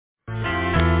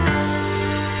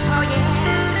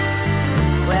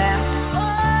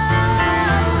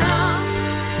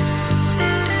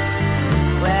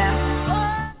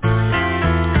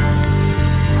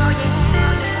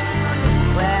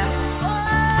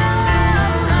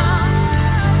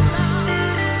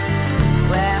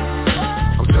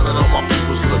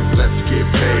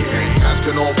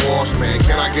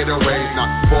I get a raise?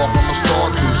 Not far from a star,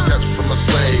 2 steps from a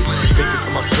slave. Thinking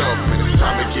to myself, man, it's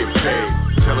time to get paid.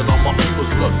 Telling all my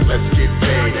peoples, look, let's get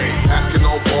paid. Asking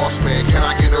old boss, man, can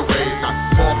I get a raise? Not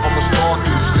far from a star,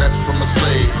 2 steps from a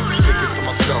slave. Thinking to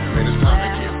myself, man, it's time to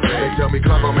get paid. They tell me,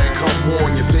 clever man, come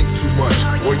on, you think too much.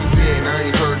 Where you been?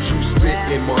 I ain't heard you spit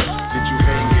in months. Did you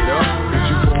hang it up? Did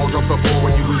you fall off the ball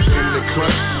when you was in the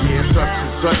clutch? Yeah, such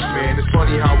and such, man. It's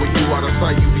funny how when you out of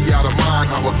sight, you be out of mind.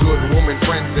 How a good woman,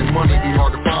 friends, and money be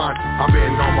hard to find. I've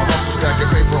been on my hustle, stacking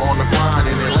paper on the grind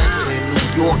in Atlanta and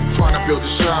New York, trying to build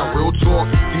a shine. Real talk,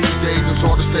 these days it's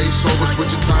hard to stay sober.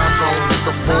 Switching time zones with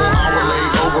the 4-hour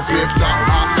layover. Flips out,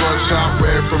 hot bloodshot,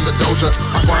 red from the doja.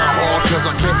 I grind hard cause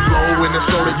I can't flow in the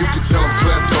soda. You can tell I'm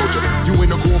Clem told you. You in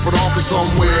the corporate office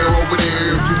somewhere over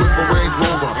there. If you with a Range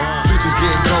Rover, this is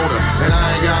getting colder. And I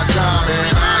ain't got time,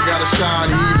 man, I ain't got a shine.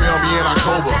 Email me in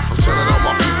October. I'm telling all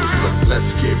my people, look,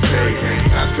 let's get paid.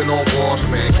 Asking all boss,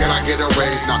 man, can I get a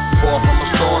raise? Not far from a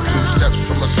star, 2 steps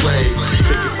from a slave.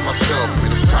 Thinking to myself,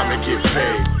 man, it's time to get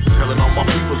paid. Telling all my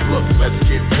people, look, let's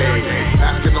get paid.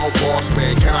 Asking all boss,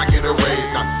 man, can I get a raise?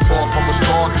 Not far from a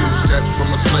star, 2 steps from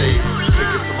a slave.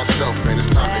 Thinking to myself, man,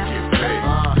 it's time to get paid.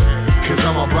 Cause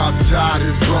I'm about tired of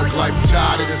this broke life,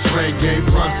 tired of this reggae.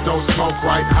 Blunts don't smoke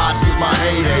right, hot is my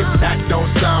heyday. Act don't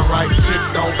sound right, shit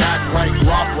don't act right,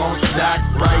 guap won't stack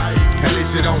right. At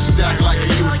least it don't stack like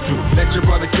it used to. Let your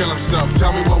brother kill himself,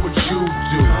 tell me what would you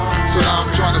do? So now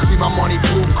I'm trying to see my money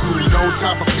buku. No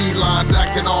time for felines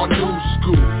acting all new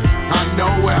school. I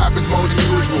know what happens more than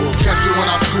usual. Catch you when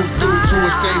I scoop through to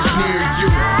a stage near you.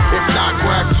 If not,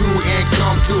 grab 2 and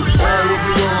come through. All will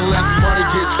be on unless money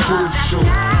gets crucial.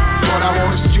 But I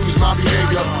won't excuse my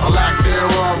behavior, a lack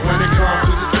thereof when it comes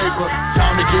to the paper.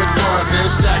 Time to get buzzed and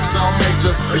stack some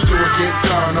major. Let's do it, get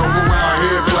done, over around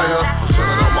here, player. I'm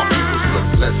telling all my people, look,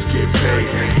 let's get paid.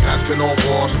 Asking all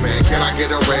boss, man, can I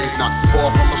get a raise? Not far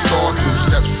from a star, 2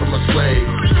 steps from a slave.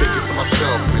 Thinking to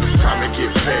myself, man, it's time to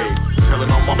get paid.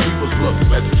 Telling all my people, look,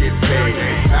 let's get paid.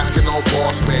 Asking all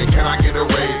boss, man, can I get a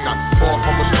raise? Not far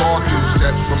from a star, 2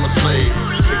 steps from a slave.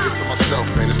 Thinking to myself,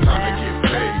 man, it's time to get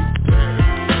paid.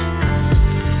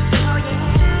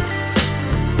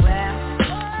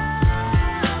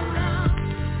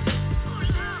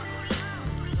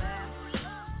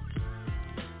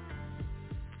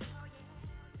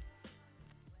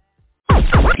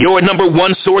 Your number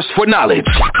 1 source for knowledge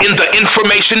in the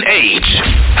information age.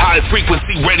 High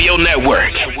Frequency Radio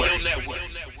Network.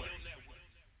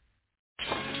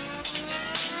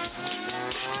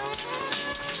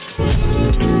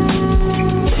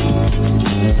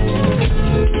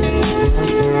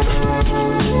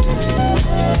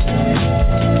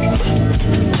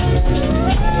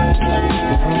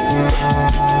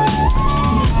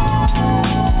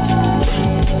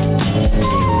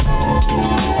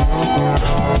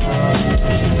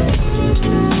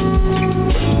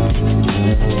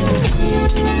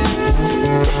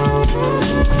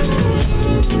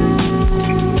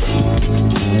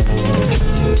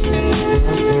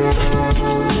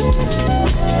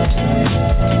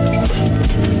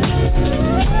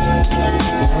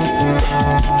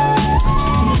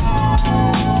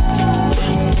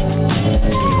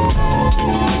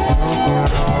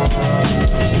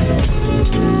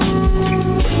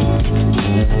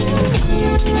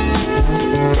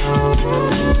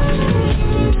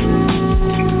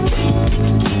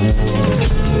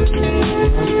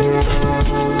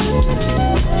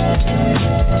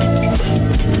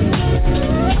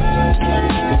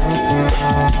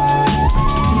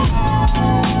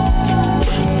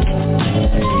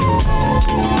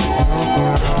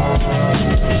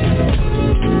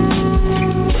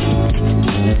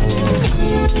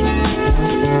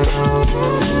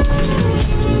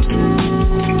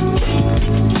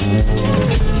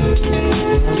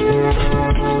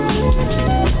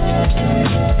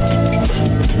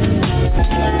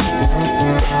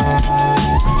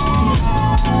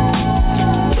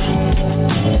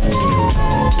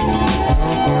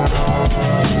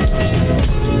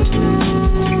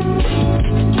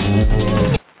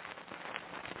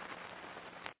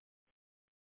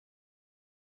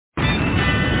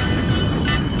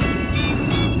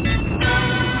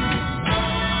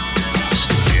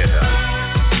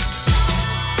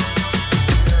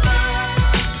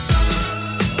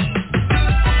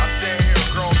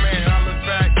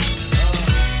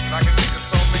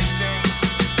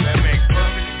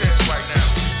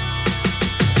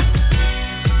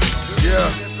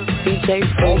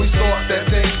 Always thought that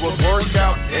things would work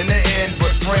out in the end,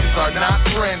 but friends are not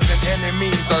friends and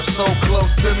enemies are so close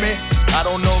to me. I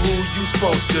don't know who you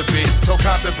supposed to be, so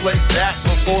contemplate that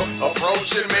before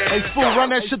approaching me. Hey fool, run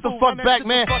that shit the fuck back,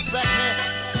 man.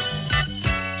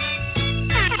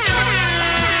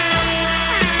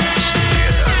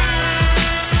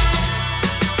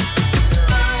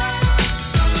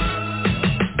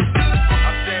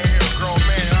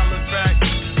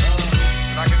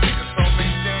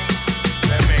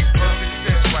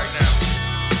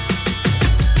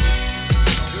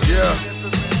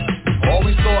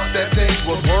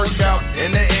 would work out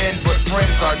in the end, but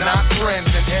friends are not friends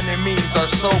and enemies are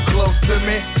so close to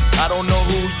me. I don't know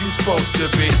who you supposed to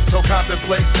be, so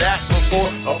contemplate that before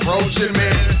approaching me.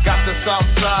 Got the south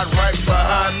side right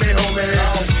behind me,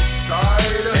 homie.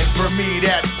 And for me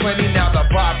that's plenty. Now the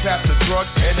bypass the drugs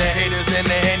and the haters and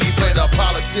the handy play the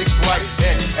politics right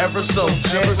and ever so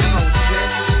gently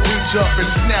reach up and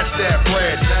snatch that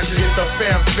bread. Get the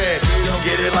fam fed.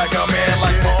 Get it like a man,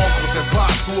 like my uncles and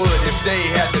pops would if they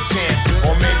had the chance.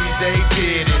 Or maybe they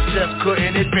did and just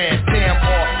couldn't advance. Damn,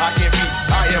 all I can be,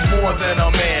 I am more than a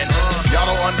man.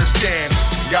 Y'all don't understand.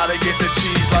 Gotta get the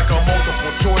cheese like a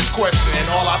multiple choice question,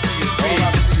 and all I see is B.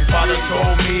 Father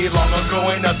told me long ago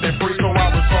ain't nothing free, so I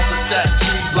was off with that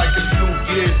cheese like it's New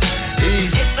Year's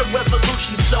Eve. It's a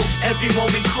revolution, so every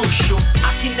moment crucial.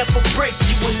 I can never break,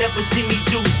 you will never see me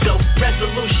do so.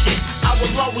 Resolution, I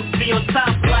will always be on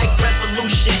top like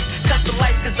revolution. Cut the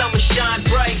lights cause I'ma shine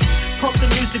bright. Pump the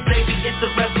music, baby, it's a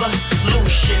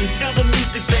revolution. Feel the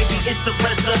music, baby, it's a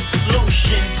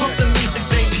resolution. Pump the music,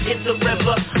 baby, it's a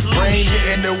revolution. Rain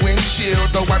in the windshield,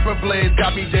 the wiper blades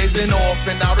got me dazing off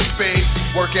in outer space.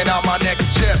 Working out my next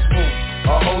chess move,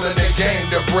 a hole in the game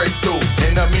to break through.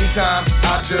 In the meantime,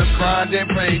 I just grind and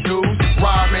pay dues.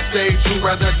 Rhyme and stay true,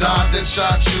 rather die than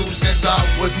shine shoes. Since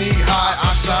I was knee high,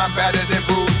 I shine better than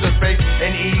bruise. The face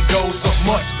and ego so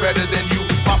much better than you.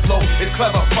 My flow is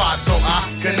clever-fied, so I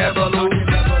can never lose.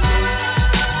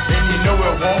 And you know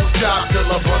it won't stop till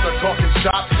a brother talking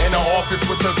shop in the office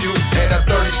with a view and a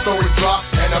 30-story drop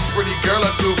and a pretty girl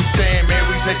or two saying, man,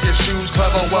 we take your shoes,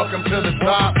 clever, welcome to the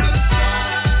top.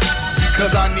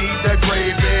 Because I need the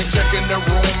gravy, checking the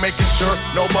room, making sure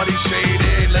nobody's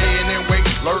shaded, laying in wait,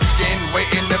 lurking,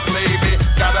 waiting to play me.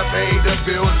 Gotta pay the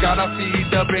bills, gotta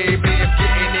feed the baby. If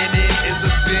getting in it is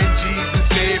a sin, Jesus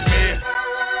save me.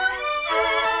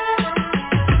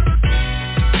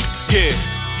 Yeah.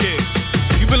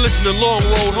 You've been listening to Long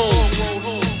Road Home.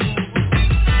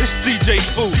 It's DJ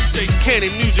Food,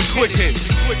 Cannon Music Quick Hit.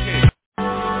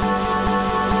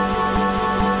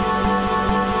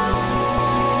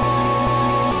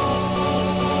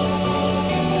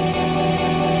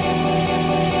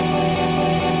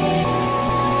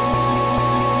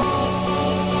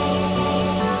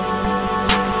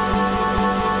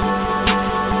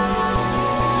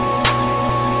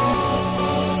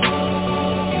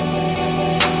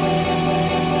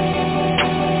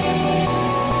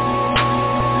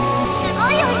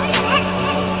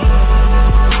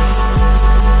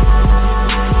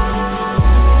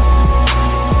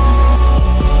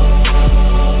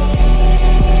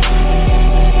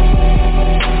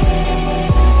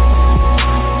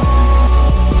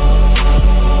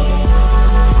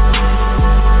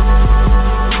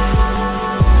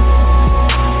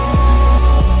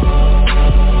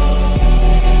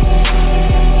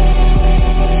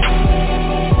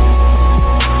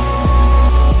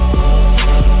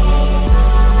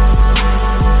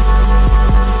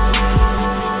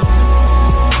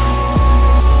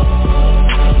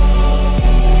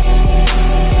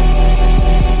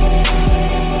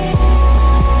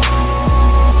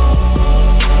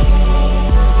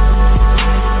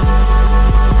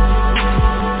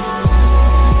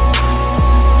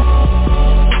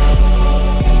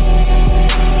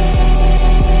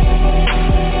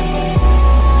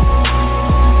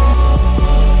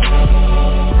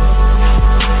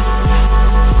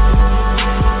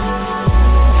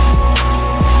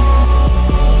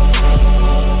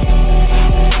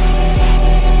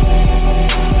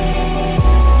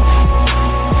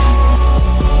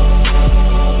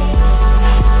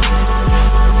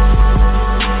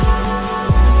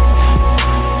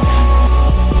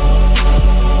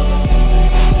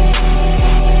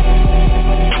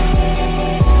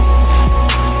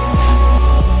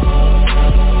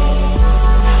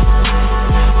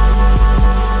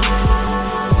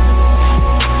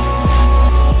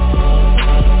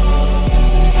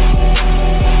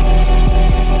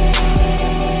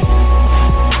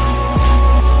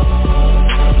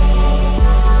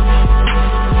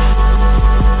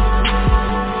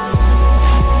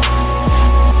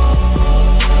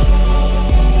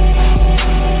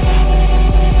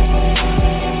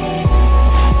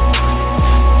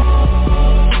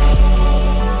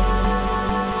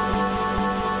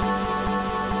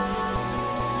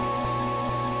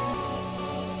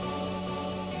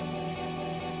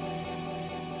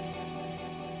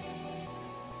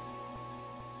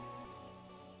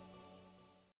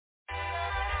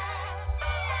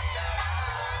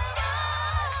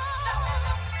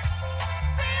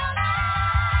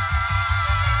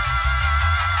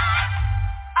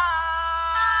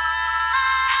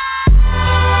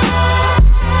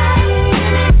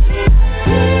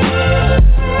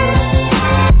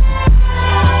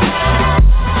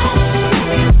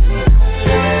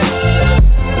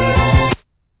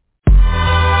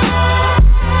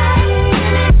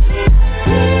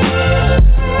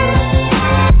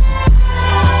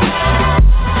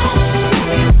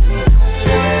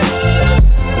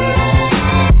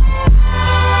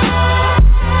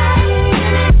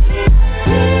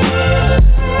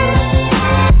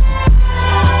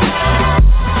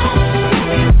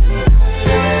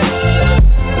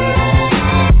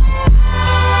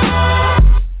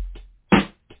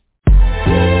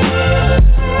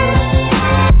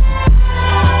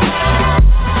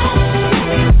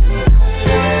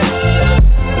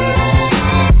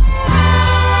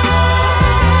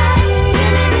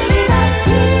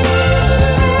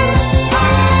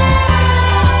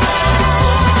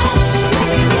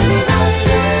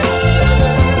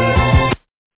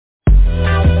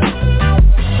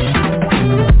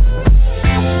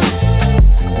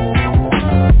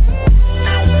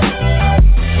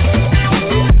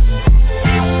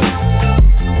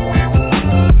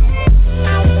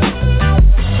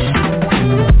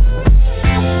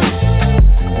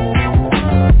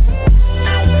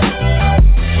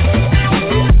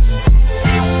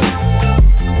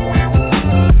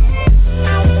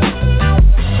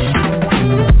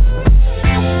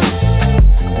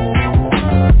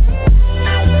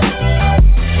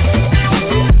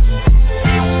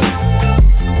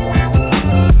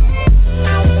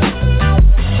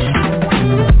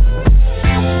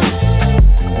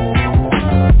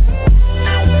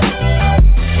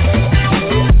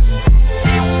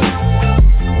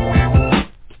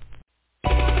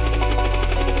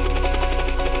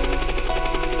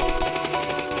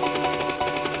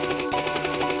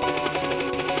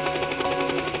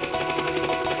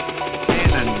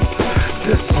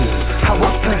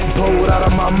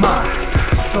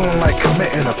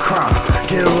 committing a crime.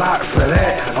 Get a lot for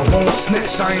that. I won't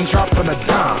snitch, I ain't dropping a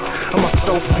dime. I'm a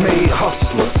self-made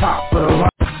hustler, top of the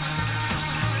line.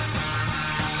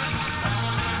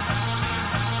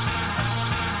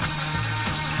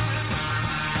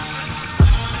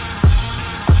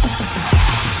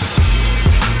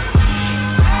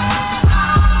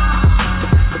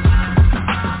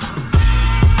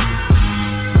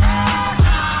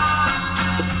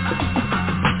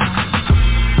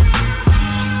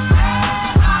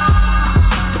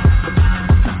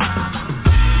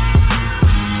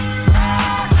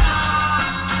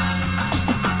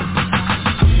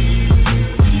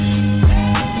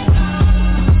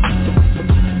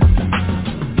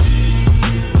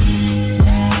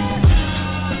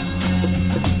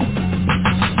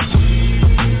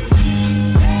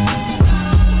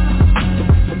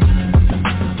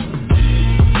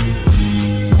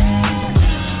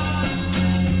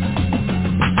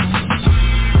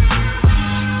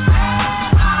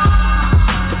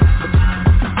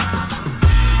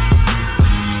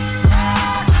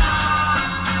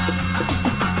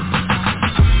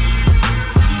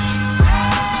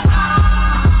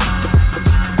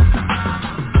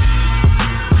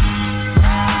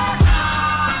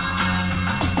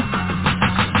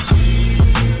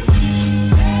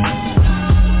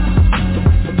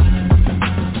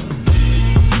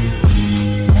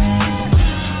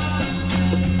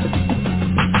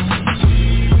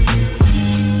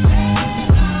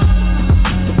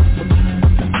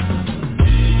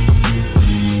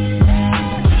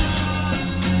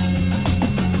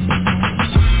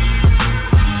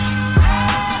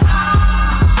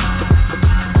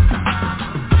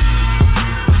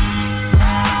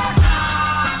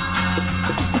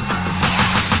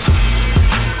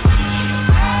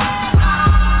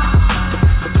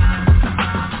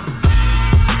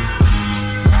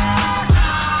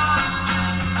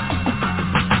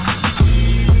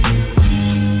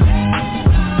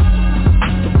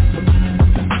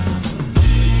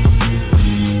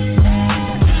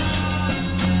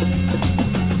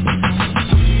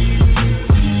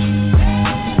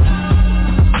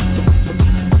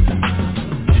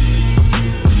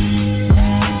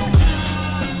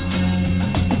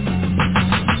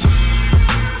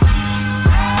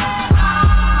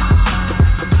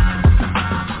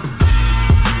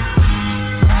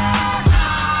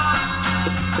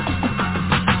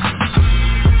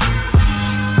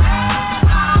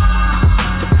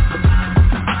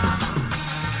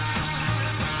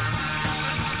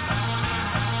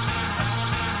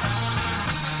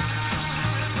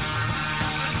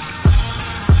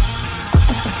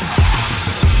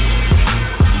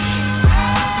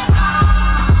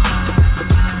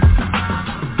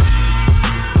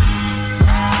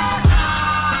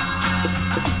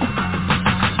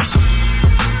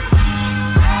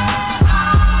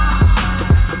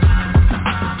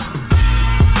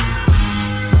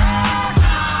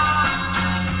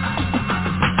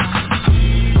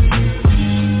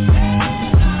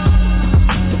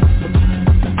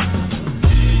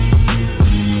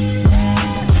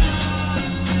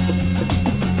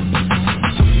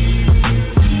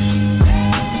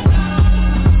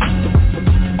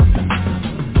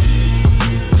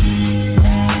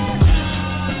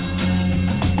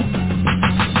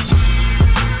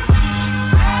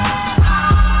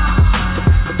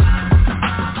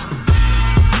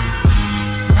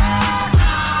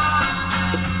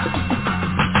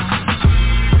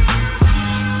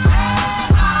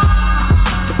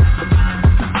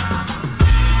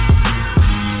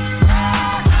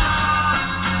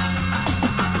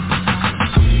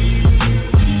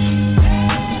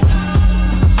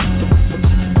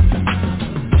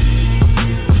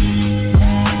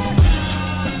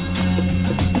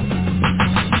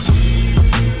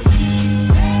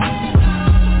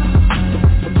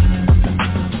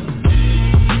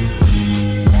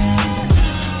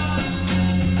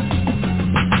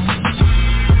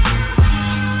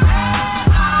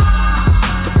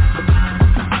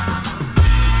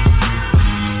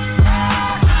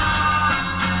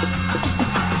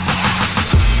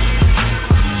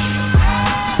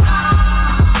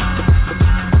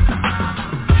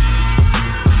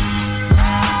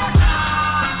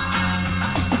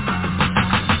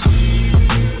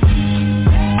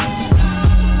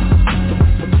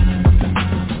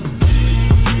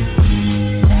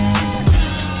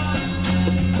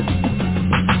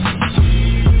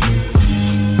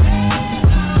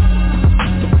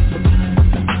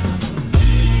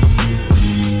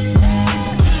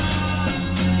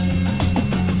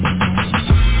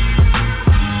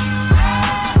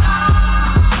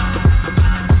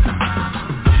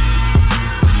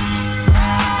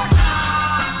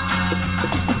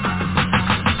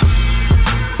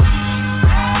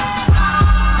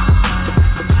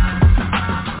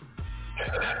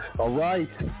 All right.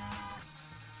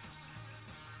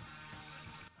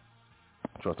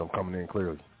 Trust I'm coming in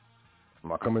clearly.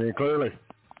 Am I coming in clearly?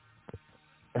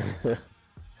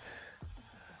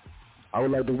 I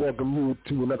would like to welcome you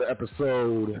to another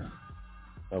episode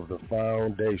of The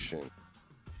Foundation.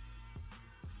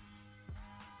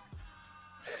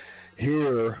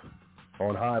 Here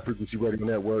on High Frequency Radio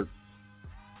Network,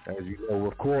 as you know,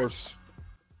 of course,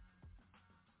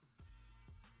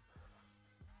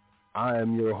 I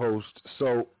am your host,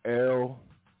 So L,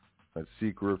 that's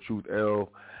Seeker of Truth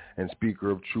L, and Speaker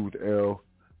of Truth L.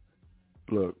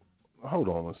 Look, hold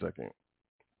on one second.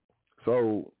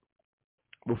 So,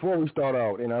 before we start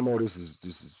out, and I know this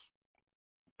is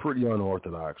pretty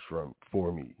unorthodox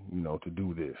for me, to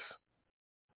do this.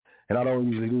 And I don't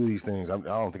usually do these things. I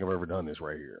don't think I've ever done this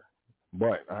right here.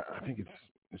 But I think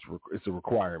it's a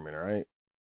requirement, all right?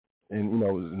 And,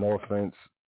 no offense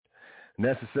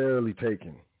necessarily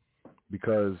taken.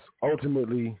 Because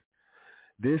ultimately,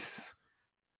 this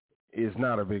is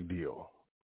not a big deal.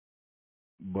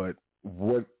 But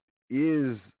what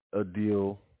is a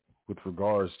deal with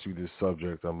regards to this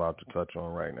subject I'm about to touch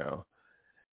on right now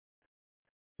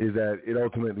is that it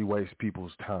ultimately wastes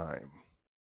people's time.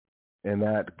 And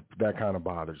that kind of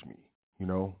bothers me.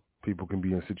 People can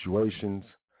be in situations,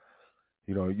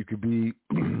 you could be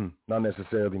not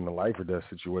necessarily in a life or death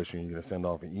situation, you're going to send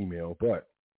off an email, but,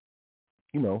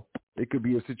 it could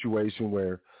be a situation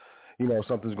where,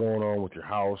 something's going on with your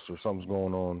house or something's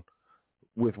going on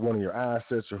with one of your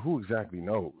assets or who exactly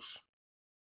knows.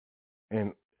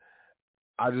 And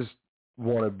I just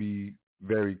want to be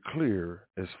very clear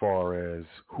as far as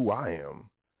who I am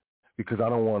because I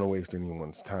don't want to waste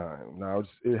anyone's time. Now,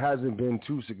 it hasn't been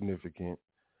too significant,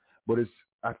 but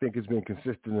I think it's been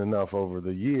consistent enough over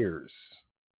the years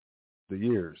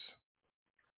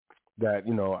that,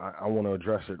 I want to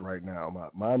address it right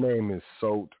now. My name is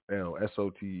Sot L,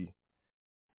 S-O-T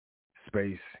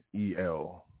space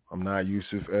E-L. I'm not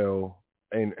Yusuf L.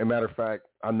 And a matter of fact,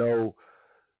 I know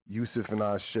Yusuf and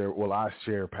I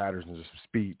share patterns of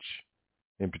speech,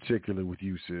 in particular with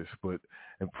Yusuf,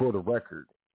 and for the record,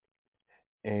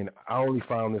 and I only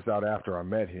found this out after I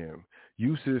met him,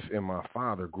 Yusuf and my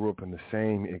father grew up in the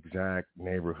same exact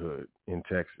neighborhood in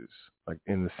Texas, like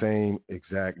in the same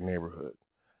exact neighborhood.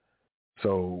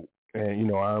 So,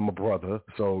 and, I'm a brother,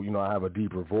 so, I have a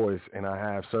deeper voice, and I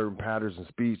have certain patterns of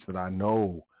speech that I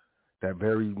know that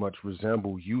very much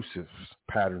resemble Yusuf's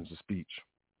patterns of speech.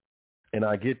 And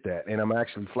I get that, and I'm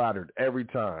actually flattered every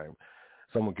time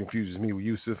someone confuses me with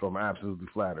Yusuf. I'm absolutely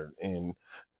flattered, and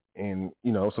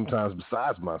sometimes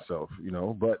besides myself,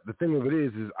 But the thing of it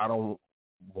is I don't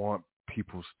want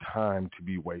people's time to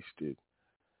be wasted.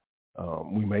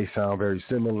 We may sound very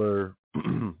similar.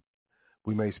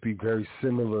 We may speak very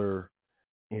similar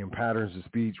in patterns of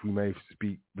speech. We may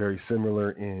speak very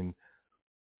similar in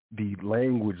the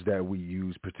language that we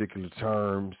use, particular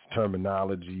terms,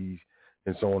 terminologies,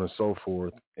 and so on and so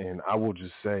forth. And I will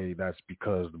just say that's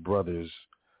because the brothers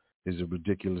is a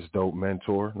ridiculous dope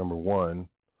mentor, number one.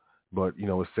 But,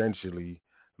 essentially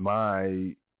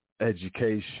my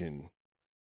education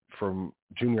from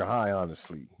junior high,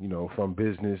 honestly, from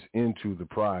business into the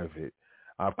private,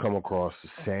 I've come across the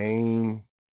same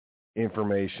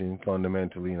information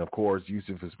fundamentally. And of course,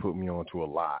 Yusuf has put me onto a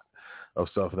lot of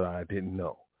stuff that I didn't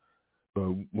know.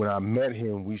 But when I met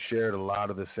him, we shared a lot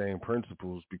of the same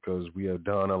principles because we have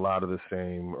done a lot of the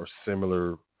same or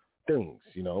similar things,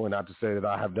 and not to say that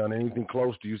I have done anything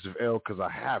close to Yusuf L because I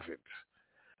haven't.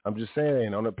 I'm just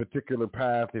saying on a particular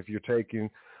path, if you're taking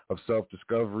of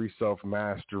self-discovery,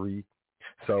 self-mastery,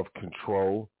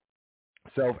 self-control,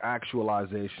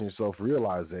 self-actualization,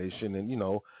 self-realization,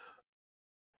 and,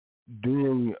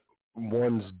 doing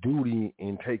one's duty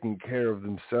in taking care of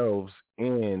themselves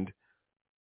and,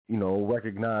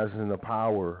 recognizing the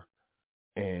power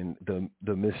and the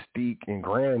mystique and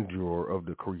grandeur of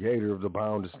the creator of the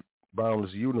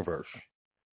boundless universe.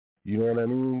 You know what I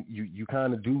mean? You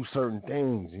kind of do certain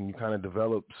things and you kind of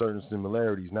develop certain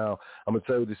similarities. Now, I'm going to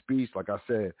tell you the speech, like I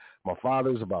said, my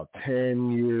father's about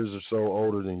 10 years or so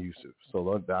older than Yusuf.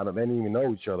 So they didn't even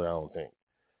know each other, I don't think.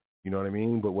 You know what I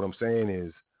mean? But what I'm saying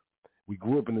is we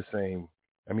grew up in the same,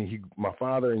 my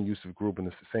father and Yusuf grew up in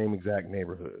the same exact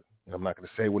neighborhood. And I'm not going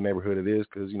to say what neighborhood it is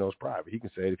because, it's private. He can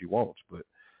say it if he wants,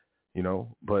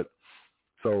 but,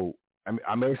 so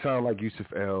I may sound like Yusuf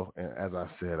L, and as I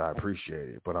said, I appreciate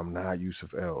it, but I'm not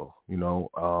Yusuf L.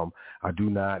 I do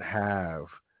not have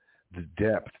the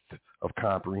depth of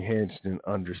comprehension and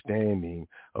understanding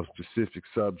of specific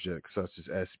subjects such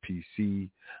as SPC,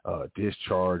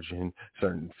 discharging,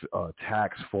 certain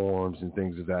tax forms and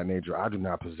things of that nature. I do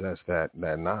not possess that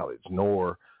knowledge,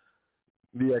 nor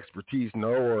the expertise,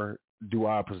 nor do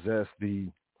I possess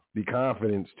the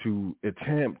confidence to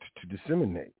attempt to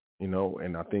disseminate,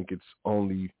 and I think it's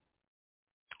only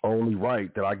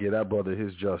right that I give that brother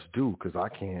his just due, because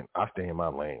I stay in my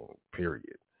lane,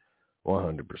 period,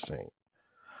 100%.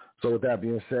 So with that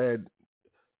being said,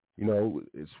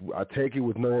 I take it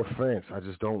with no offense. I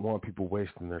just don't want people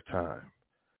wasting their time.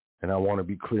 And I want to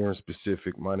be clear and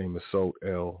specific. My name is Soat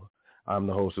L. I'm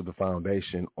the host of the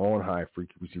Foundation on High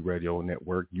Frequency Radio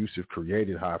Network. Yusuf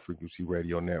created High Frequency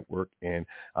Radio Network, and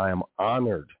I am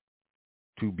honored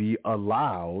to be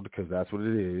allowed, because that's what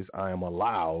it is, I am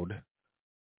allowed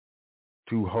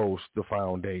to host the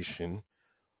Foundation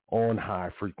on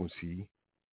High Frequency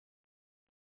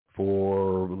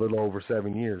for a little over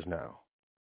 7 years now.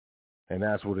 And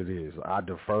that's what it is. I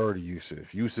defer to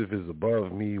Yusuf. Yusuf is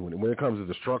above me. When it comes to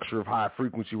the structure of High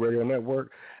Frequency Radio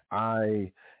Network,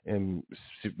 I am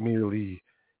merely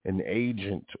an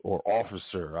agent or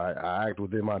officer. I act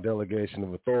within my delegation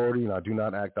of authority, and I do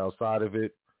not act outside of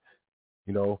it,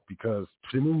 because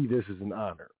to me, this is an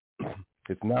honor.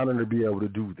 It's an honor to be able to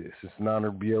do this. It's an honor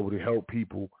to be able to help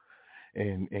people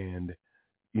and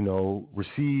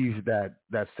receive that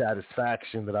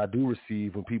satisfaction that I do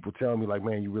receive when people tell me, like,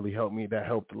 man, you really helped me. That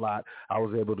helped a lot. I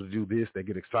was able to do this. They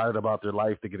get excited about their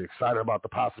life. They get excited about the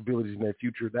possibilities in their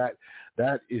future.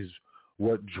 That is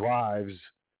what drives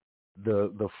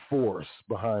the force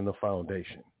behind the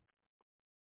Foundation.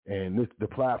 And the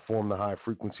platform, the High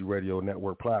Frequency Radio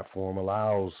Network platform,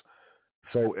 allows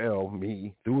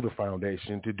me, through the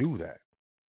Foundation, to do that.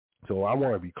 So I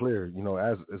want to be clear,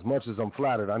 as much as I'm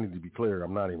flattered, I need to be clear.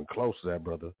 I'm not even close to that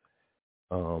brother.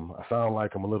 I sound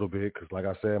like him a little bit because, like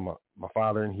I said, my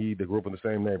father and they grew up in the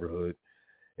same neighborhood.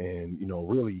 And,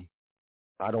 really,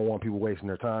 I don't want people wasting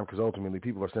their time, because ultimately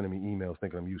people are sending me emails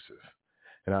thinking I'm Yusuf.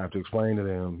 And I have to explain to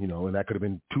them, and that could have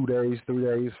been 2 days, 3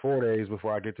 days, 4 days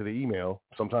before I get to the email,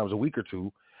 sometimes a week or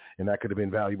two. And that could have been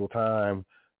valuable time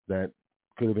that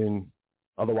could have been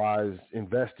otherwise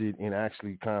invested in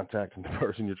actually contacting the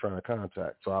person you're trying to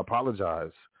contact. So I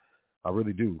apologize. I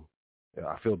really do.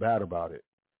 I feel bad about it,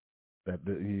 that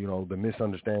the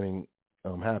misunderstanding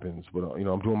happens. But,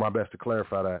 I'm doing my best to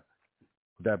clarify that.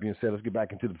 With that being said, let's get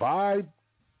back into the vibe.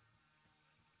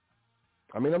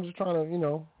 I'm just trying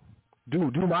to,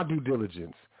 do my due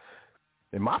diligence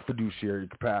in my fiduciary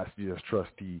capacity as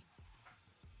trustee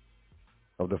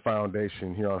of the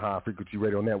Foundation here on High Frequency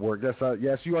Radio Network.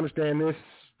 Yes, you understand this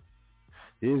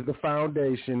is the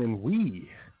Foundation, and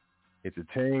it's a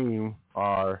team,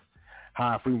 are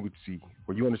high frequency,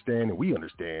 where you understand and we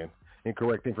understand.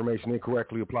 Incorrect information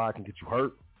incorrectly applied can get you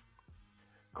hurt.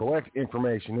 Correct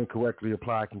information incorrectly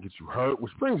applied can get you hurt,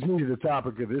 which brings me to the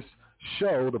topic of this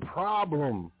show, the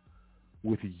problem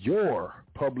with your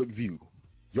public view.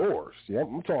 Yours. Yep,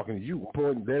 I'm talking to you. I'm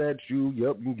pointing that at you.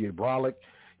 Yep, you can get brolic.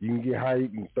 You can get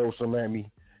hype. You can throw some at me,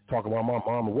 talk about my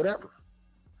mom or whatever.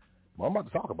 Well, I'm about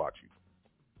to talk about you.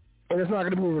 And it's not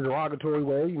going to be in a derogatory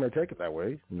way. You may take it that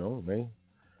way. You may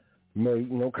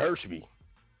curse me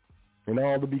in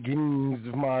all the beginnings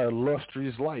of my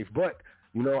illustrious life. But,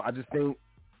 I just think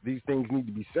these things need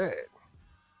to be said.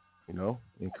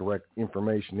 Incorrect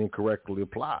information incorrectly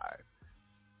applied.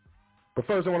 But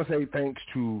first, I want to say thanks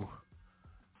to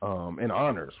and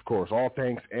honors, of course, all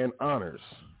thanks and honors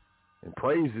and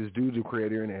praises due to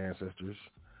Creator and ancestors.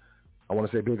 I want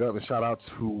to say big up and shout out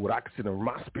to what I consider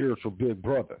my spiritual big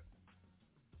brother.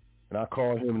 And I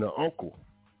call him the uncle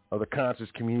of the conscious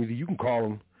community. You can call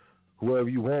him whoever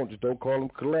you want, just don't call him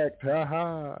collect. Ha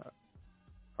ha.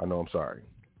 I know, I'm sorry.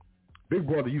 Big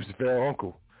brother Yusuf,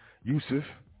 Uncle Yusuf,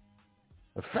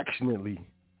 affectionately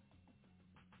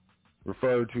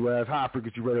referred to as High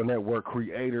Frequency Radio Network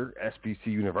creator, SPC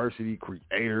University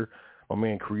creator. My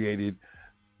man created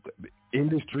the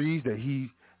industries that he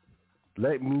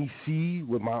let me see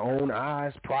with my own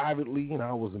eyes privately, and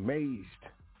I was amazed.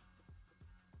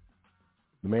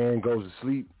 The man goes to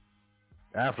sleep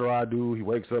after I do. He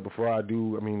wakes up before I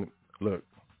do. Look,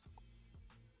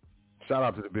 shout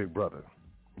out to the big brother.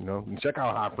 And check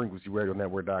out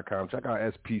highfrequencyradionetwork.com. Check out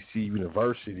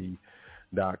spcuniversity.com,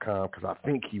 because I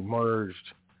think he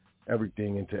merged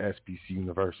everything into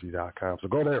spcuniversity.com. So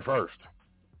go there first.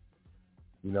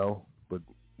 But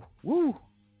woo.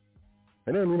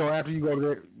 And then, after you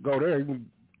go there, you can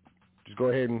just go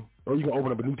ahead or you can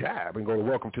open up a new tab and go to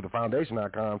welcome to the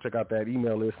foundation.com. Check out that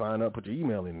email list, sign up, put your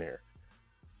email in there.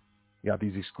 You got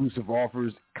these exclusive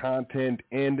offers, content,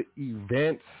 and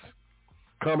events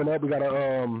coming up. We got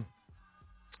I'm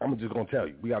just going to tell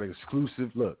you, we got an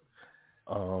exclusive. Look,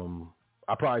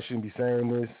 I probably shouldn't be saying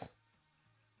this,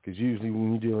 because usually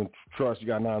when you're dealing with trust, you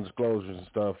got non-disclosures and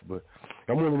stuff, but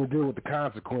I'm willing to deal with the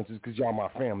consequences because y'all my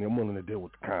family. I'm willing to deal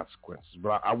with the consequences.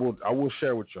 But I will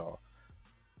share with y'all.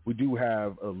 We do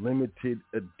have a limited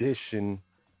edition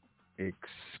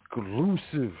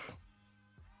exclusive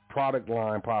product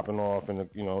line popping off in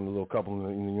in a little couple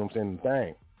of, you know what I'm saying, the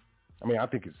thing. I mean, I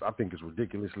think it's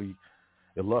ridiculously,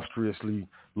 illustriously,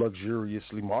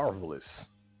 luxuriously marvelous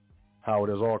how it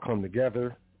has all come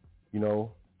together. You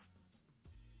know,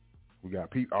 we got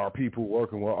our people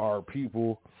working with our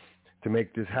people to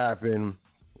make this happen.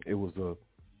 It was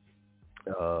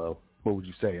what would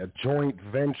you say, a joint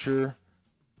venture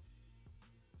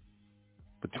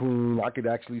between, I could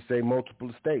actually say,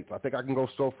 multiple states. I think I can go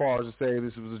so far as to say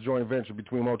this was a joint venture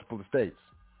between multiple states.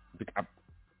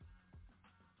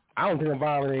 I don't think I'm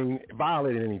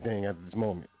violating anything at this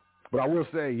moment. But I will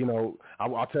say, you know,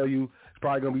 I'll tell you, it's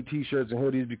probably going to be T-shirts and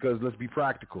hoodies because let's be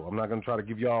practical. I'm not going to try to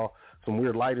give y'all some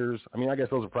weird lighters. I mean, I guess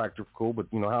those are practical, but,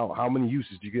 you know, how many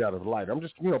uses do you get out of a lighter? I'm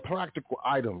just, you know, practical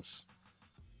items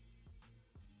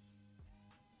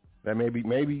that maybe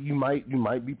you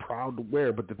might be proud to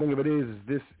wear. But the thing of it is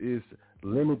this is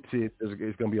limited.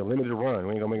 It's going to be a limited run.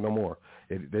 We ain't going to make no more.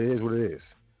 It is what it is.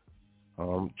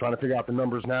 Trying to figure out the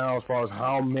numbers now as far as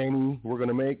how many we're going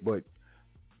to make, but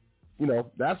you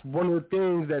know, that's one of the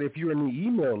things that if you're in the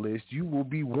email list, you will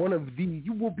be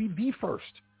the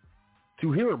first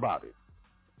to hear about it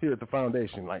here at the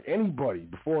foundation. Like anybody,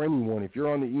 before anyone, if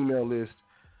you're on the email list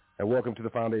at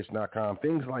welcometothefoundation.com,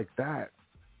 things like that,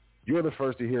 you're the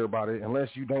first to hear about it unless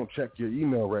you don't check your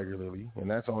email regularly, and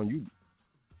that's on you. You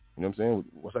know what I'm saying?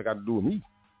 What's that got to do with me?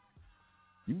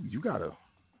 You got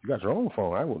your own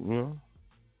phone. I wouldn't, you know.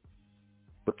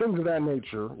 But things of that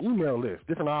nature, email list,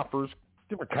 different offers,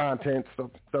 different content,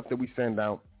 stuff that we send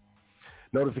out,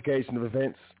 notification of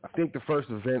events. I think the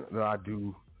first event that I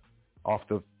do off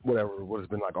the what has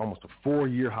been like almost a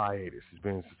 4-year hiatus has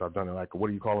been since I've done it. Like, what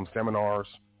do you call them? Seminars,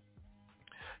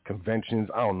 conventions.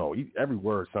 I don't know. Every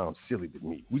word sounds silly to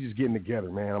me. We just getting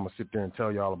together, man. I'm gonna sit there and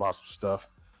tell y'all about some stuff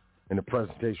in the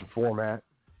presentation format,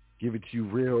 give it to you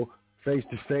real face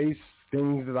to face.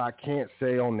 Things that I can't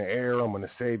say on the air, I'm going to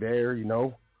say there, you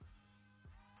know.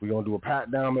 We're going to do a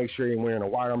pat down, make sure you ain't wearing a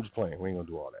wire. I'm just playing. We ain't going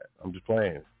to do all that. I'm just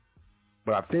playing.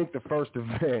 But I think the first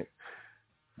event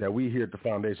that we here at the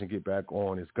foundation get back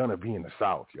on is going to be in the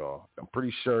South, y'all. I'm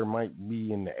pretty sure it might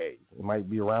be in the A. It might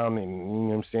be around in, you know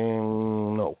what I'm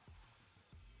saying? No.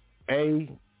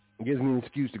 A, gives me an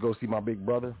excuse to go see my big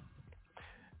brother.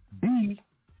 B,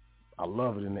 I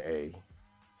love it in the A.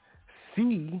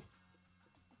 C,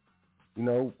 you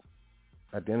know,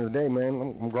 at the end of the day,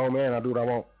 man, I'm a grown man. I do what I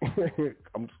want.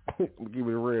 I'm gonna keep it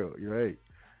real. You know, hey,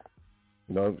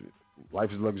 you know, life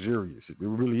is luxurious. It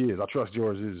really is. I trust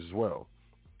yours is as well.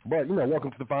 But, you know, welcome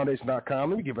to thefoundation.com.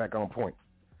 Let me get back on point.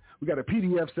 We got a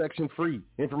PDF section, free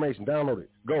information. Download it.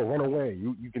 Go, run away.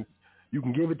 You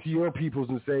can give it to your peoples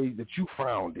and say that you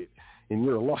found it and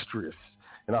you're illustrious.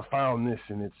 And I found this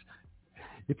and it's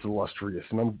illustrious,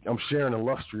 and I'm sharing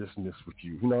illustriousness with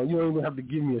you. You know, you don't even have to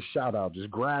give me a shout out.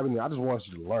 Just grabbing it. I just want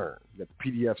you to learn. You got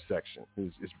the PDF section.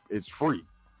 It's free.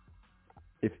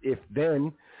 If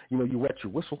then, you know, you wet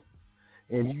your whistle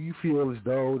and you feel as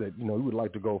though that, you know, you would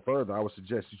like to go further, I would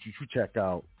suggest that you check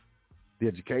out the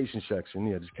education section,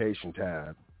 the education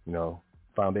tab. You know,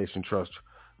 Foundation Trust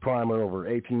Primer, over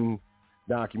 18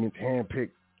 documents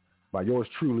handpicked by yours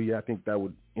truly. I think that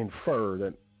would infer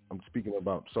that I'm speaking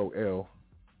about L.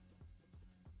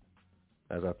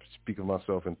 As I speak of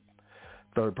myself in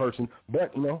third person.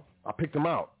 But, you know, I picked them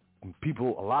out.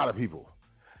 People, a lot of people,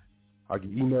 I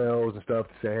get emails and stuff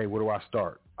to say, hey, where do I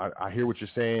start? I hear what you're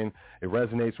saying. It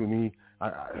resonates with me.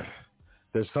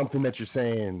 There's something that you're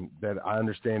saying that I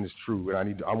understand is true,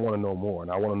 and I want to know more.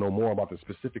 And I want to know more about the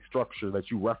specific structure that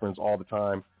you reference all the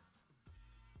time.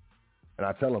 And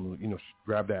I tell them, you know,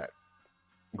 grab that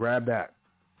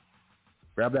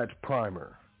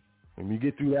primer. When you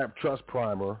get through that trust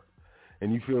primer,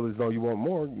 and you feel as though you want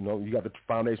more, you know, you got the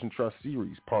Foundation Trust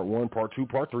series, part 1, part 2,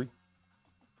 part 3.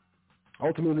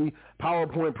 Ultimately,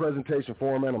 PowerPoint presentation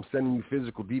format. I'm sending you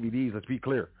physical DVDs. Let's be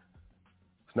clear.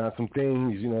 It's not some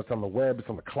things, you know, it's on the web, it's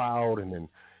on the cloud, and then,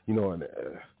 you know,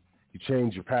 you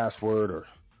change your password or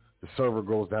the server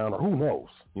goes down or who knows,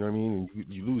 you know what I mean? And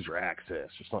you lose your access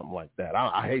or something like that.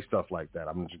 I hate stuff like that.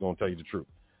 I'm just going to tell you the truth.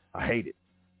 I hate it.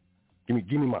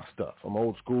 Give me my stuff. I'm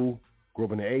old school. Grew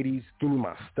up in the 80s. Give me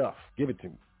my stuff. Give it to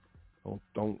me.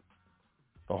 Don't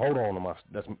hold on to my.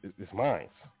 It's mine.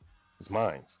 It's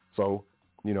mine. So,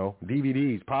 you know,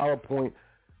 DVDs, PowerPoint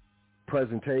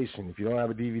presentation. If you don't have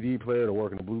a DVD player or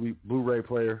working a Blu-ray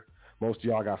player, most of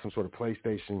y'all got some sort of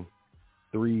PlayStation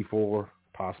 3, 4,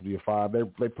 possibly a 5.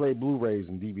 They play Blu-rays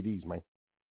and DVDs, man.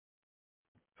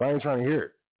 But I ain't trying to hear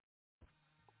it.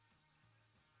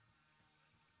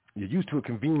 You're used to a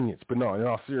convenience, but no, in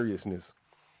all seriousness.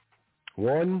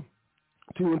 1,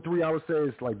 2, and 3, I would say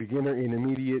it's like beginner,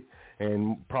 intermediate,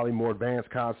 and probably more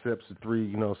advanced concepts.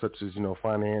 3, such as,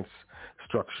 finance,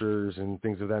 structures, and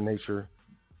things of that nature.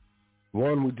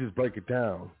 1, we just break it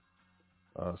down.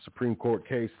 Supreme Court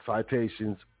case,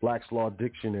 citations, Black's Law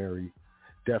Dictionary,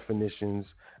 definitions.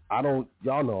 Y'all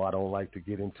know I don't like to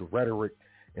get into rhetoric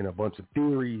and a bunch of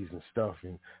theories and stuff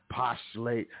and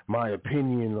postulate my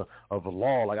opinion of the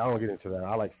law. Like, I don't get into that.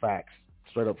 I like facts,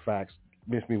 straight up facts.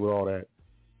 Miss me with all that,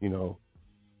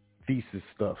 thesis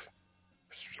stuff.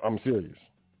 I'm serious.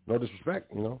 No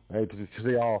disrespect, Hey, to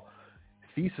y'all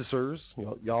thesisers,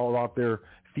 y'all out there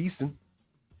thesis.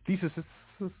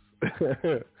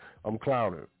 I'm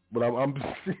clowning, but I'm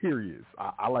serious.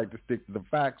 I like to stick to the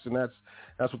facts, and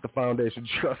that's what the Foundation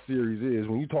Trust series is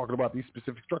when you're talking about these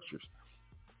specific structures.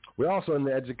 We're also in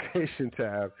the education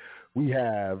tab. We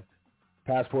have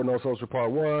Passport No Social Part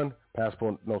 1,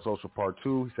 Passport No Social Part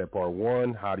 2. He said Part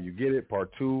 1, how do you get it?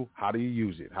 Part 2, how do you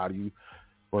use it? How do you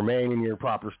remain in your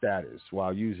proper status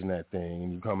while using that thing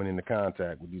and you coming into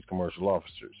contact with these commercial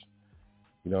officers?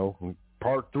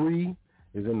 Part 3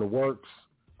 is in the works.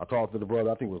 I talked to the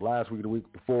brother, I think it was last week or the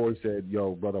week before. He said,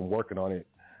 yo, brother, I'm working on it.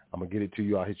 I'm going to get it to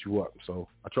you. I'll hit you up. So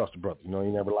I trust the brother. He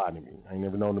never lied to me. I ain't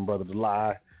never known the brother to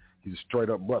lie. He's a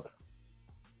straight-up brother.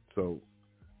 So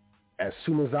as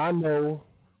soon as I know,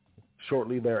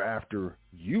 shortly thereafter,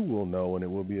 you will know, and it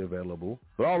will be available.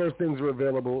 But all those things are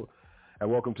available at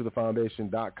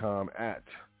welcometothefoundation.com at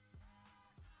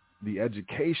the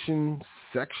education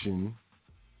section.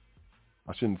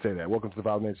 I shouldn't say that.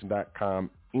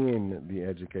 welcometothefoundation.com in the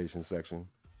education section.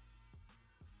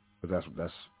 Because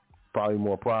that's probably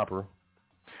more proper.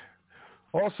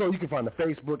 Also, you can find the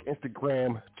Facebook,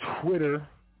 Instagram, Twitter,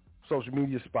 social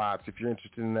media spots if you're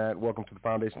interested in that.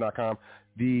 welcometothefoundation.com.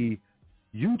 The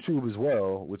YouTube as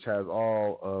well, which has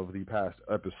all of the past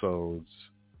episodes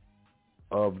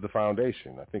of the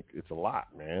Foundation. I think it's a lot,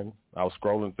 man. I was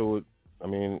scrolling through it. I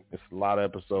mean, it's a lot of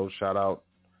episodes. Shout out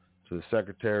to the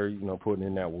secretary, putting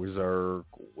in that wizard,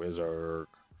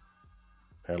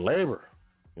 and labor. You know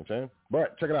what I'm saying?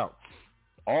 But check it out.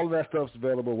 All of that stuff's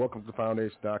available.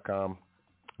 welcometothefoundation.com.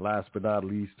 Last but not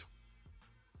least,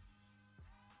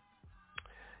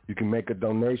 you can make a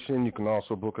donation. You can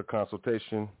also book a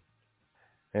consultation.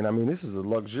 And, I mean, this is a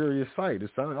luxurious site.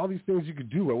 It's all these things you can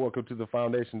do at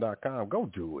welcometothefoundation.com. Go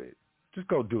do it. Just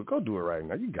go do it. Go do it right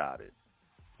now. You got it.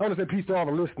 I want to say peace to all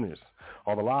the listeners,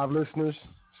 all the live listeners.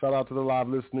 Shout out to the live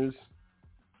listeners,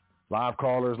 live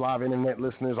callers, live internet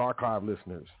listeners, archive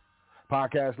listeners,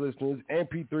 podcast listeners,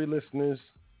 MP3 listeners.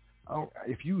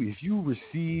 If you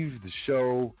receive the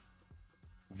show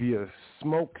via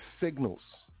smoke signals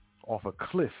off a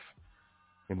cliff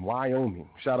in Wyoming,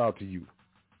 shout out to you.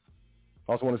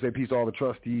 I also want to say peace to all the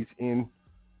trustees in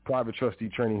private trustee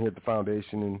training here at the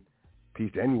Foundation, and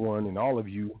peace to anyone and all of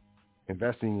you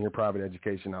investing in your private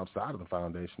education outside of the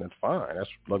Foundation. That's fine. That's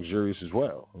luxurious as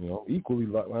well. Equally,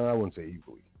 well, I wouldn't say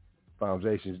equally.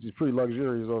 Foundation is pretty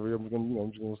luxurious over here.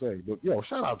 I'm just going to say. But,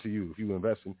 shout out to you if you're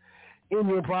investing in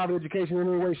your private education in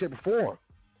any way, shape, or form.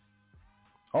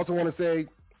 I also want to say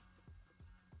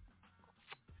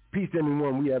peace to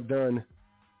anyone we have done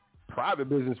private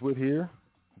business with here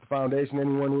at the Foundation.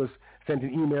 Anyone who has sent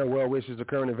an email, well wishes, a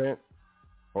current event,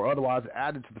 or otherwise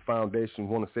added to the Foundation,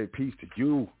 want to say peace to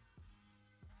you.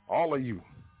 All of you,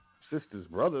 sisters,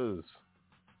 brothers.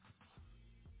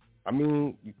 I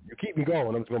mean, you keep me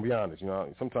going. I'm just going to be honest.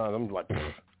 Sometimes I'm like,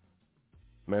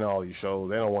 man, all these shows,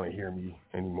 they don't want to hear me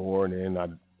anymore. And then I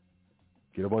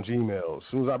get a bunch of emails. As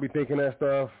soon as I be thinking that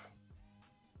stuff,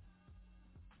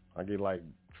 I get like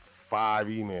 5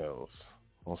 emails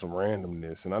on some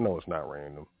randomness. And I know it's not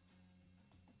random.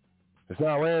 It's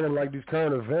not random like these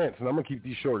current events. And I'm going to keep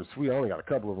these short and sweet. I only got a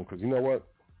couple of them because you know what?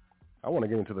 I want to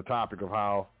get into the topic of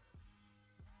how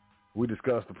we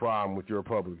discuss the problem with your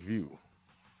public view.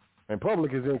 And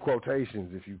public is in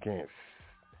quotations if you can't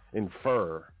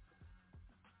infer.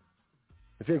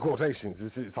 It's in quotations.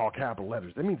 It's all capital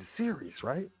letters. That means it's serious,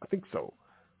 right? I think so.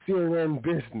 CNN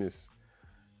business.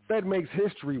 Fed makes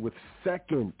history with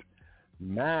second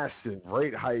massive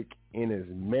rate hike in as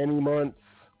many months.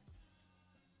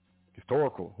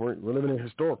 Historical. We're living in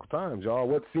historical times, y'all.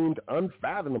 What seemed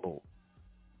unfathomable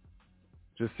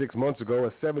just 6 months ago,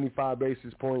 a 75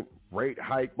 basis point rate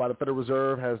hike by the Federal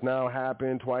Reserve has now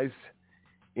happened twice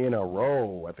in a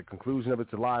row. At the conclusion of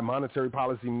its July monetary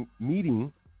policy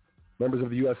meeting, members of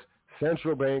the U.S.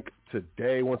 Central Bank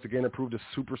today once again approved a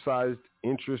supersized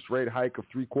interest rate hike of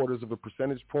 0.75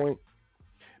 percentage point,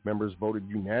 Members voted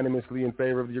unanimously in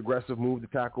favor of the aggressive move to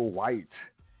tackle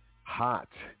white-hot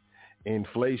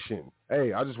inflation.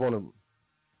 Hey, I just want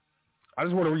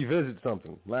to revisit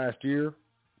something. Last year,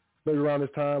 maybe around this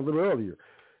time, a little earlier,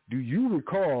 do you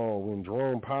recall when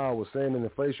Jerome Powell was saying that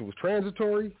inflation was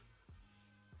transitory?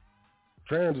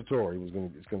 Transitory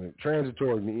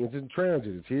transitory means it's in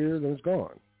transit. It's here, then it's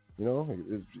gone.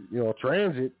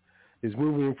 Transit is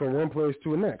moving from one place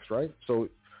to the next, right? So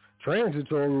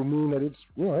transitory will mean that it's,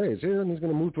 hey, it's here and it's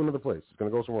going to move to another place. It's going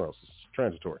to go somewhere else. It's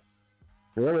transitory.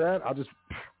 Remember that? I just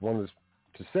wanted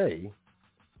to say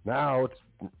now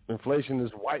inflation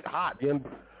is white hot. The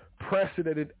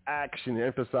unprecedented action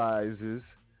emphasizes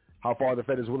how far the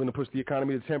Fed is willing to push the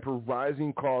economy to temper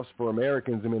rising costs for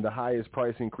Americans amid the highest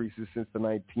price increases since the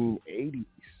 1980s. You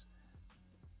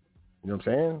know what I'm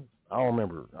saying? I don't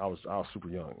remember. I was super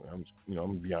young. I'm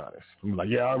gonna be honest. I'm like,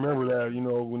 yeah, I remember that.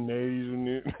 When the 80s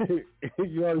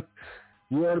and you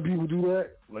know the people do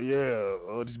that. Like,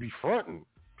 yeah, just be fronting.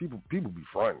 People be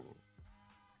fronting.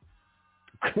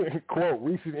 Quote: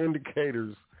 recent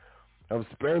indicators of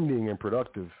spending and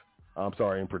production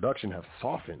have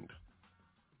softened.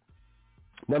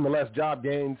 Nonetheless, job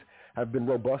gains have been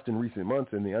robust in recent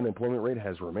months, and the unemployment rate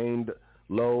has remained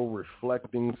low,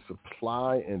 reflecting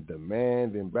supply and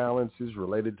demand imbalances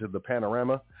related to the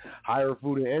panorama, higher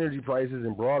food and energy prices,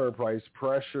 and broader price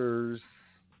pressures.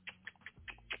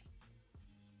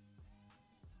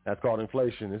 That's called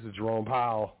inflation. This is Jerome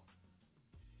Powell.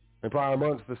 In prior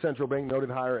months, the central bank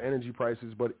noted higher energy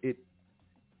prices, but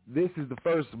this is the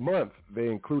first month they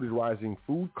included rising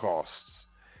food costs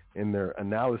in their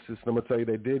analysis. And I'm going to tell you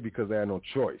they did because they had no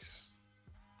choice.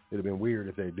 It would have been weird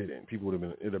if they didn't. It would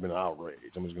have been outrage.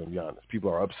 I'm just going to be honest.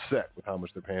 People are upset with how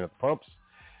much they're paying at the pumps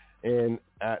and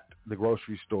at the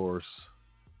grocery stores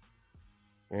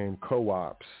and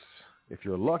co-ops. If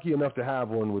you're lucky enough to have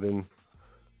one within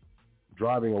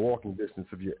driving or walking distance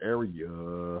of your area,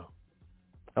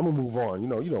 I'm going to move on. You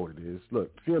know what it is.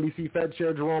 Look, CNBC Fed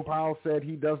Chair Jerome Powell said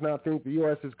he does not think the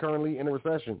U.S. is currently in a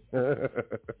recession.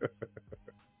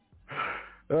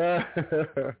 I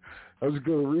was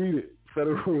going to read it.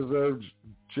 Federal Reserve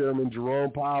Chairman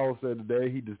Jerome Powell said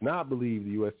today he does not believe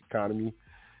the U.S. economy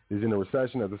is in a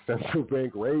recession as the central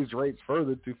bank raised rates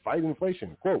further to fight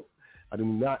inflation. Quote, I do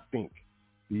not think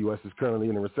the U.S. is currently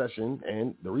in a recession,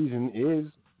 and the reason is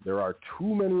there are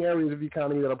too many areas of the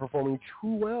economy that are performing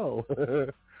too well.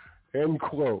 End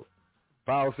quote.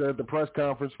 Powell said at the press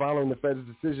conference following the Fed's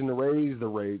decision to raise the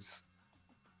rates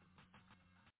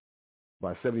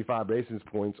by 75 basis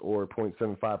points or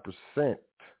 0.75%.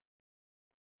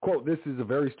 Quote, this is a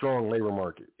very strong labor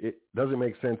market. It doesn't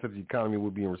make sense that the economy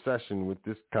would be in recession with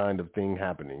this kind of thing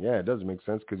happening. Yeah, it doesn't make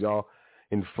sense because y'all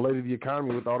inflated the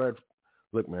economy with all that.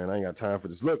 Look, man, I ain't got time for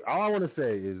this. Look, all I want to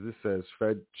say is this says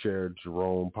Fed Chair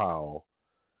Jerome Powell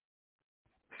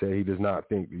said he does not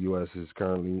think the U.S. is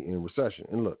currently in recession.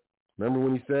 And look, remember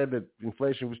when he said that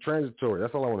inflation was transitory?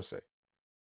 That's all I want to say.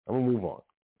 I'm going to move on.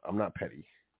 I'm not petty.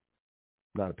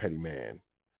 I'm not a petty man.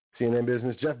 CNN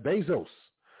Business, Jeff Bezos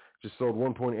just sold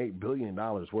 $1.8 billion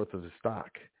worth of his stock.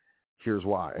 Here's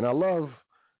why. And I love,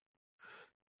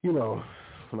 when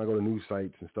I go to news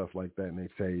sites and stuff like that and they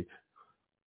say,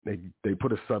 they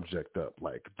put a subject up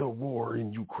like the war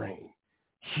in Ukraine.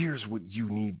 Here's what you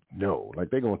need to know.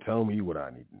 Like they're going to tell me what I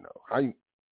need to know.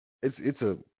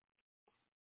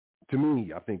 To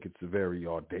me, I think it's a very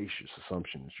audacious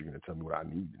assumption that you're going to tell me what I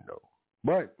need to know.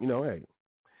 But, hey,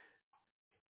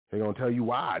 they're going to tell you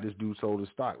why this dude sold his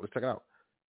stock. Let's check it out.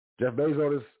 Jeff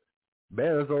Bezos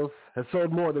has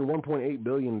sold more than $1.8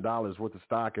 billion worth of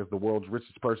stock as the world's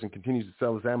richest person continues to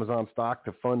sell his Amazon stock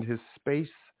to fund his space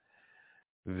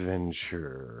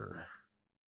venture.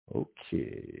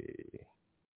 Okay.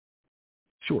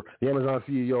 Sure. The Amazon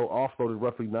CEO offloaded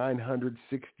roughly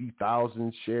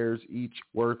 960,000 shares, each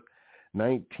worth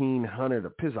 $1,900 a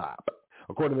pizzop.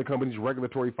 According to the company's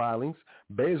regulatory filings,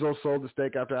 Bezos sold the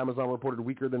stake after Amazon reported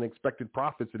weaker than expected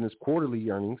profits in its quarterly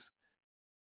earnings.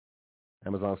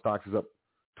 Amazon stock is up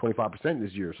 25%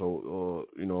 this year, so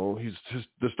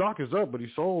the stock is up, but he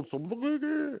sold. So look at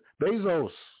it.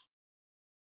 Bezos,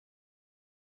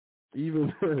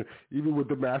 even with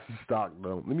the massive stock,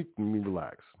 though, let me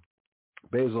relax.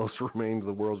 Bezos remains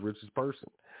the world's richest person.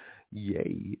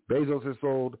 Yay! Bezos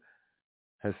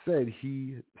has said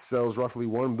he sells roughly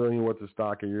 $1 billion worth of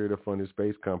stock a year to fund his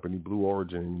space company, Blue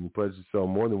Origin, and he pledges to sell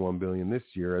more than $1 billion this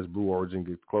year as Blue Origin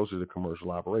gets closer to commercial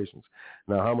operations.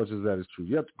 Now, how much of that is true?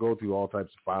 You have to go through all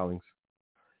types of filings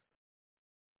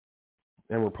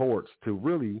and reports to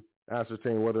really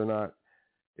ascertain whether or not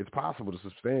it's possible to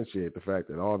substantiate the fact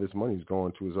that all this money is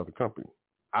going to his other company.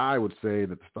 I would say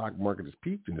that the stock market has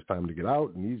peaked and it's time to get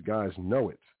out, and these guys know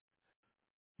it.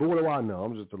 But what do I know?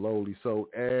 I'm just a lowly soul.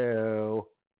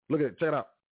 Look at it. Check it out.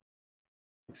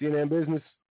 CNN Business.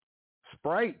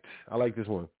 Sprite. I like this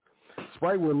one.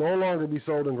 Sprite will no longer be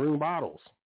sold in green bottles.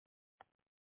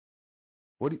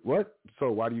 What?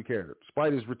 So why do you care?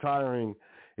 Sprite is retiring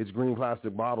its green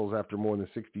plastic bottles after more than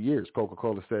 60 years.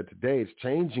 Coca-Cola said today it's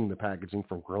changing the packaging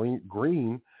from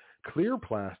green clear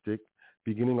plastic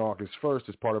beginning August 1st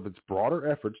as part of its broader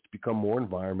efforts to become more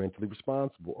environmentally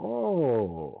responsible.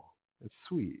 Oh, it's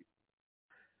sweet.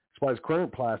 Sprite's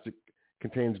current plastic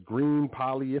contains green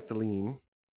polyethylene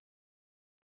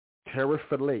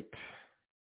terephthalate,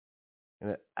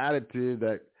 an additive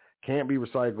that can't be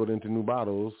recycled into new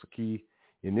bottles, a key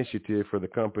initiative for the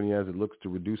company as it looks to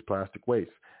reduce plastic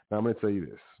waste. Now, I'm going to tell you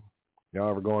this. Y'all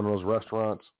ever go in those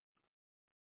restaurants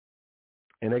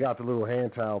and they got the little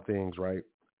hand towel things, right?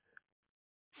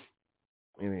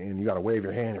 And you got to wave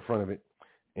your hand in front of it,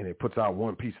 and it puts out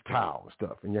one piece of towel and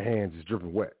stuff, and your hands is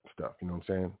dripping wet and stuff, you know what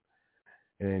I'm saying?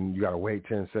 And you got to wait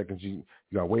 10 seconds. You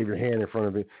got to wave your hand in front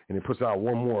of it, and it puts out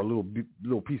one more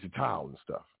little piece of towel and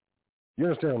stuff. You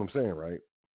understand what I'm saying, right?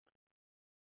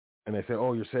 And they say,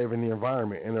 oh, you're saving the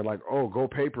environment. And they're like, oh, go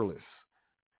paperless.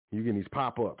 You get these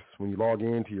pop-ups when you log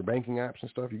into your banking apps and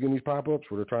stuff. You get these pop-ups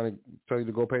where they're trying to tell you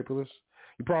to go paperless.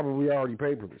 You're probably already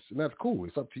paperless, and that's cool.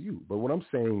 It's up to you. But what I'm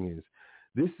saying is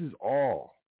this is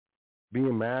all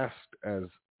being masked as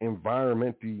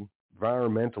environmentalism,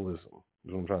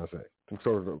 is what I'm trying to say. Some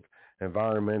sort of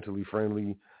environmentally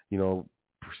friendly,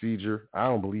 procedure. I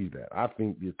don't believe that. I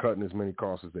think they're cutting as many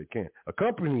costs as they can. A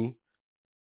company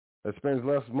that spends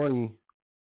less money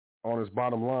on its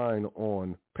bottom line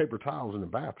on paper towels in the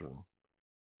bathroom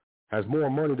has more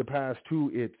money to pass to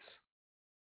its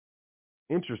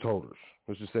interest holders.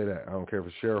 Let's just say that. I don't care if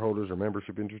it's shareholders or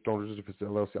membership interest holders, if it's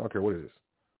LLC. I don't care what it is.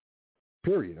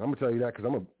 Period. I'm gonna tell you that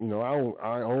because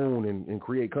I own and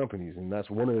create companies, and that's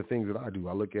one of the things that I do.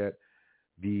 I look at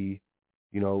the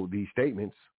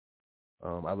statements.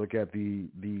 I look at the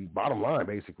bottom line,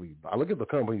 basically. I look at the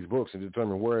company's books and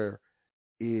determine where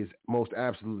is most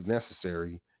absolutely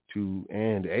necessary to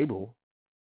and able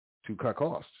to cut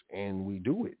costs, and we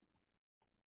do it.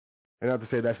 And not to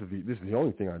say this is the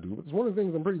only thing I do, but it's one of the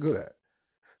things I'm pretty good at.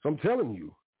 So I'm telling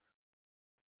you,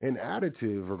 an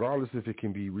additive, regardless if it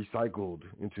can be recycled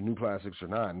into new plastics or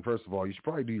not, and first of all, you should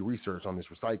probably do your research on this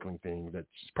recycling thing. That's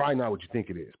probably not what you think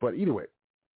it is. But either way,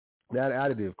 that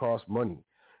additive costs money.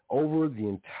 Over the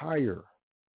entire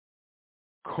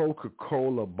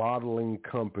Coca-Cola bottling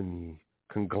company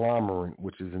conglomerate,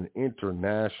 which is an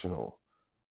international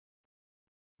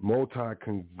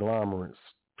multi-conglomerate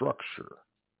structure,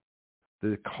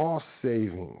 the cost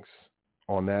savings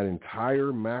on that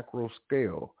entire macro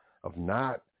scale of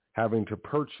not having to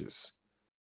purchase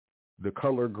the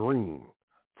color green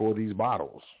for these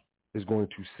bottles is going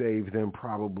to save them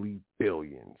probably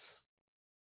billions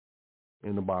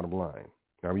in the bottom line.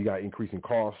 Now, you got increasing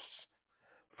costs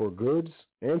for goods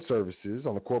and services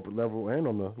on the corporate level and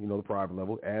on the private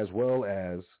level, as well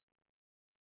as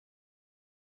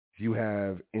you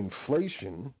have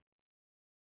inflation,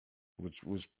 which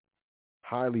was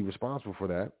highly responsible for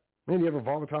that. And you have a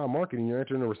volatile market and you're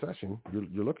entering a recession.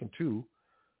 You're looking to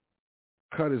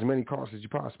cut as many costs as you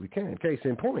possibly can. Case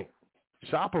in point,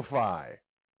 Shopify.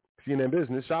 CNN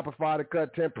Business, Shopify to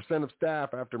cut 10% of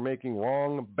staff after making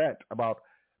wrong bet about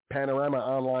panorama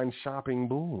online shopping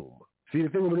boom. See, the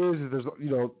thing of it is there's,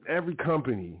 every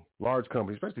company, large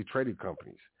company, especially traded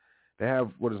companies, they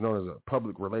have what is known as a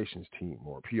public relations team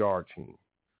or a PR team.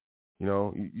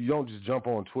 You don't just jump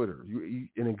on Twitter.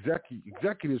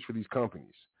 Executives for these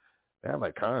companies, they have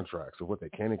like contracts of what they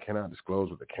can and cannot disclose,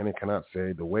 what they can and cannot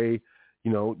say. The way,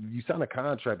 you sign a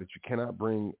contract that you cannot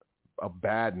bring a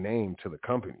bad name to the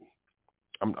company.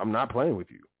 I'm not playing with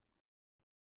you.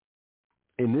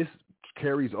 And this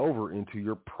carries over into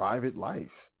your private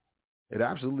life. It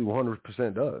absolutely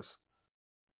 100% does.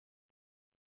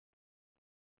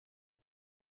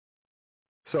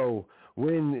 So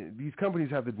when these companies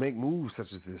have to make moves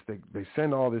such as this, they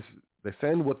send all this, they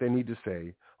send what they need to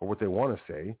say or what they want to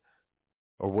say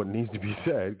or what needs to be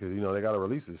said, because, they got to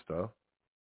release this stuff,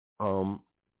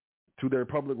 to their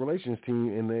public relations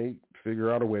team, and they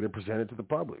figure out a way to present it to the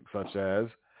public, such as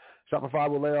Shopify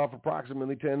will lay off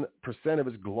approximately 10% of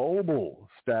its global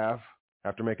staff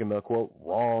after making the, quote,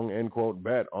 wrong, end quote,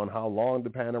 bet on how long the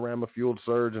panorama-fueled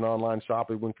surge in online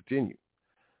shopping will continue.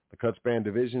 The cuts span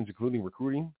divisions, including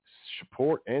recruiting,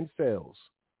 support, and sales.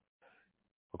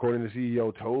 According to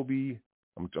CEO Toby,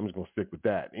 I'm just going to stick with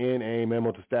that, in a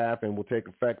memo to staff and will take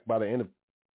effect by the end of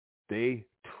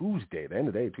Tuesday.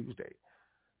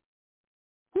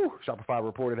 Shopify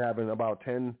reported having about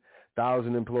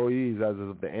 10,000 employees as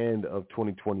of the end of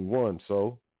 2021.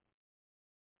 So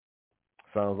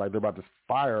sounds like they're about to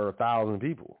fire 1,000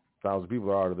 people. 1,000 people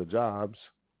are out of their jobs.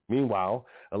 Meanwhile,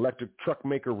 electric truck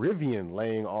maker Rivian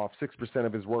laying off 6%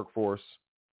 of its workforce.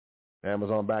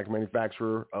 Amazon-backed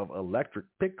manufacturer of electric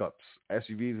pickups,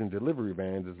 SUVs, and delivery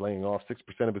vans is laying off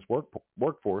 6% of its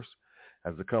workforce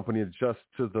as the company adjusts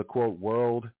to the, quote,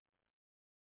 world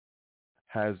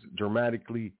has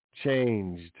dramatically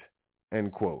changed,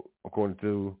 end quote, according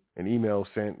to an email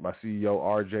sent by CEO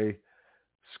R.J.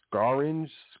 Scaringe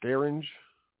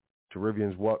to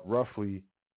Rivian's roughly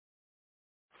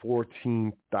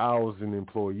 14,000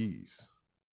 employees.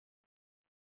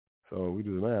 So we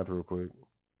do the math real quick.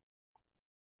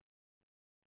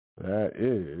 That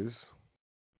is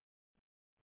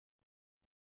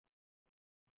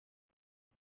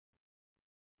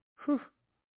it's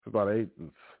about 8.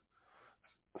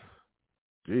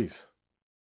 Jeez.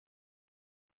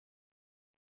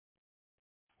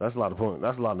 That's a lot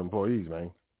of employees,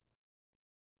 man.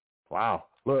 Wow.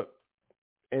 Look,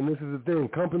 and this is the thing,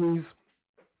 companies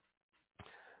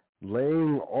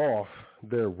laying off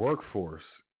their workforce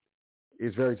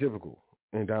is very typical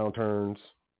in downturns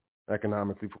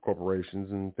economically for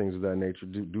corporations and things of that nature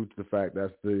due to the fact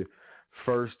that's the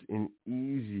first and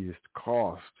easiest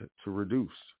cost to reduce.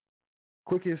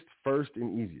 Quickest, first,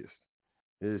 and easiest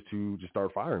is to just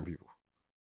start firing people.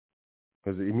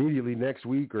 Because immediately next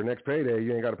week or next payday,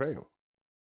 you ain't got to pay them.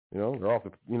 You know, they're off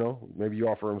the, maybe you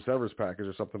offer them a severance package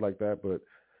or something like that. But,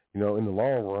 in the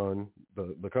long run,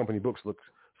 the company books look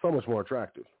so much more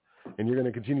attractive. And you're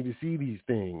going to continue to see these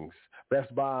things.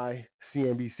 Best Buy,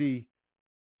 CNBC,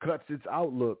 cuts its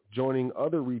outlook, joining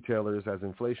other retailers as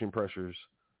inflation pressures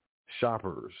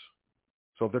shoppers.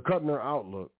 So if they're cutting their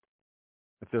outlook,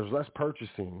 if there's less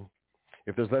purchasing,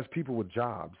 if there's less people with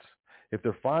jobs, if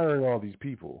they're firing all these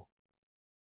people,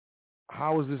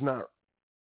 how does this not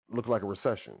look like a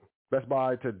recession? Best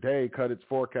Buy today cut its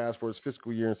forecast for its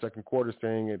fiscal year and second quarter,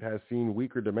 saying it has seen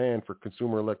weaker demand for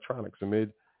consumer electronics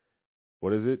amid,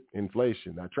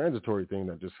 inflation, that transitory thing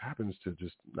that just happens to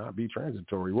just not be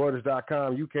transitory.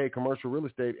 Reuters.com, UK commercial real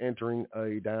estate entering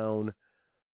a downturn,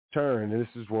 and this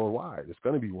is worldwide. It's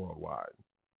going to be worldwide,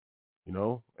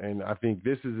 and I think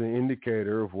this is an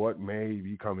indicator of what may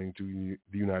be coming to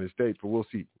the United States, but we'll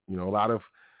see. A lot of,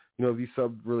 these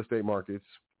sub-real estate markets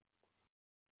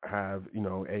have,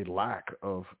 a lack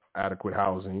of adequate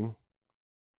housing,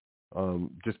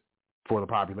 just for the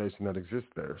population that exists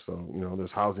there. So,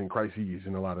 there's housing crises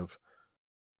in a lot of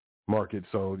markets.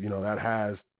 So, that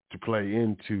has to play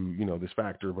into, this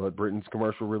factor. But Britain's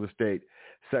commercial real estate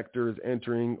sector is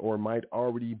entering or might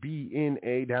already be in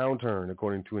a downturn,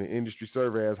 according to an industry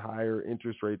survey, as higher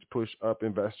interest rates push up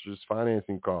investors'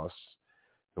 financing costs.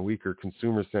 And weaker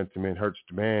consumer sentiment hurts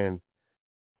demand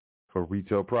for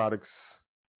retail products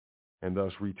and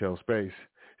thus retail space.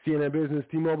 CNN Business,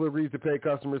 T-Mobile agrees to pay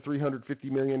customers $350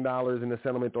 million in a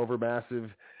settlement over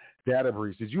massive data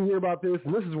breach. Did you hear about this?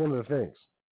 And this is one of the things.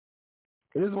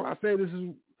 And this is why I say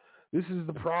this is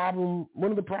the problem, one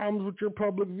of the problems with your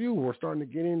public view. We're starting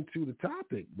to get into the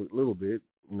topic a little bit.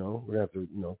 We're going to have to,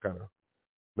 kind of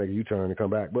make a U-turn and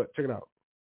come back. But check it out.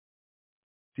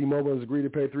 T-Mobile has agreed to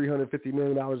pay $350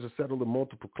 million to settle the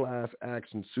multiple class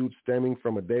action suits stemming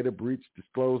from a data breach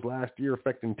disclosed last year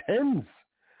affecting tens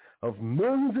of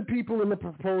millions of people in the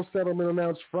proposed settlement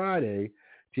announced Friday.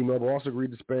 T-Mobile also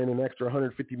agreed to spend an extra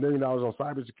 $150 million on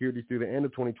cybersecurity through the end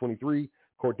of 2023.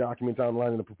 Court documents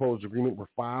outlining the proposed agreement were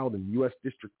filed in U.S.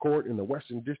 District Court in the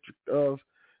Western District of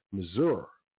Missouri.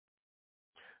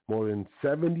 More than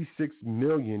 76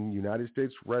 million United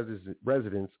States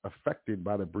residents affected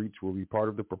by the breach will be part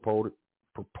of the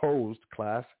proposed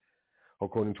class,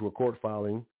 according to a court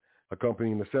filing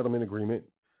accompanying the settlement agreement.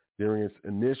 During its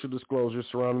initial disclosure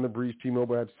surrounding the breach,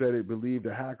 T-Mobile had said it believed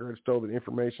the hacker had stolen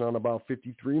information on about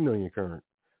 53 million current,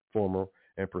 former,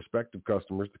 and prospective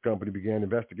customers. The company began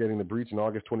investigating the breach in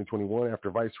August 2021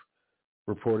 after Vice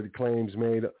reported claims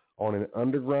made on an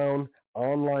underground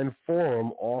online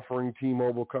forum offering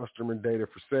T-Mobile customer data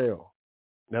for sale.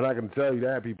 Now, I can tell you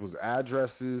that people's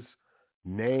addresses,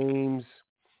 names,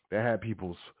 they had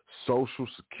people's social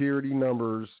security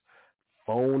numbers,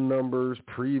 phone numbers,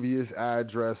 previous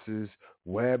addresses,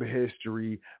 web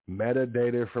history,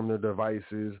 metadata from their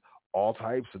devices, all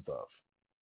types of stuff.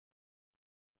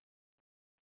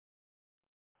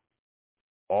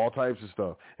 All types of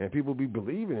stuff. And people be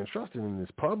believing and trusting in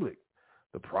this public.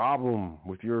 The problem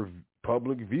with your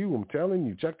public view, I'm telling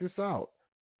you, check this out.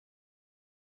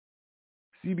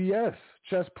 CBS,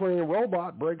 chess-playing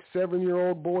robot breaks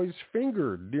 7-year-old boy's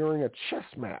finger during a chess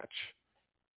match.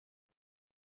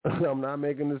 I'm not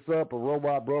making this up. A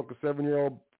robot broke a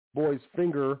 7-year-old boy's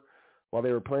finger while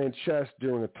they were playing chess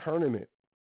during a tournament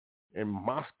in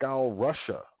Moscow,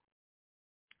 Russia.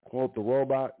 Quote, the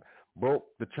robot broke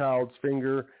the child's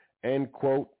finger, end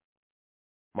quote.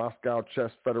 Moscow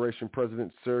Chess Federation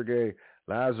President Sergei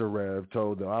Lazarev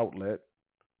told the outlet,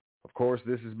 of course,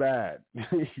 this is bad.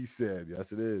 He said, yes,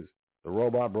 it is. The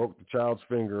robot broke the child's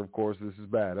finger. Of course, this is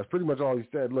bad. That's pretty much all he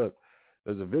said. Look,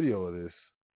 there's a video of this.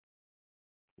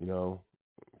 You know,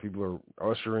 people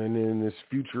are ushering in this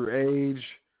future age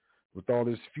with all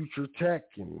this future tech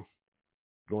and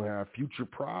going to have future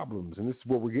problems. And this is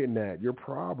what we're getting at. Your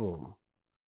problem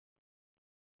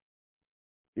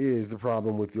is the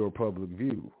problem with your public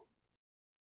view.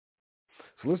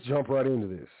 So let's jump right into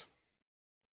this.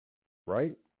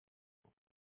 Right?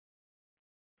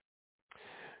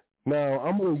 Now,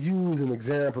 I'm going to use an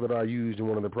example that I used in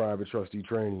one of the private trustee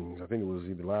trainings. I think it was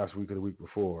either last week or the week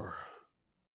before.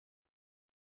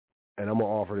 And I'm going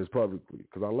to offer this publicly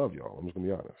because I love y'all. I'm just going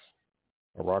to be honest.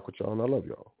 I rock with y'all and I love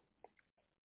y'all.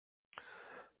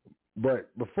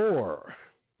 But before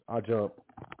I jump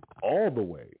all the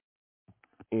way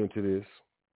into this,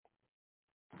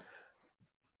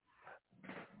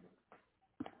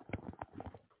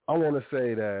 I want to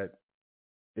say that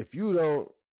if you don't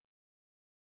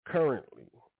currently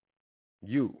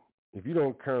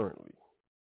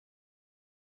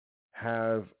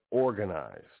have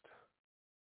organized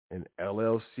an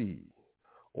LLC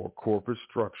or corporate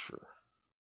structure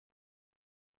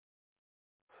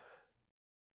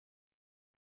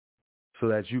so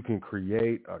that you can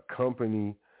create a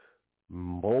company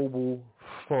mobile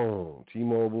phone,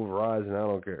 T-Mobile, Verizon, I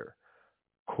don't care,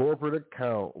 corporate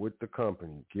account with the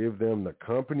company, give them the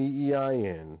company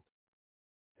EIN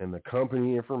and the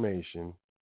company information,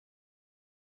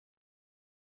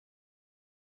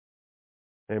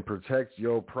 and protect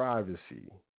your privacy.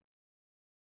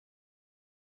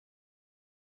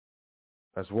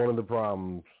 That's one of the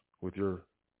problems with your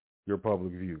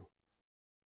public view.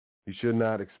 You should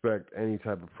not expect any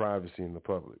type of privacy in the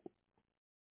public.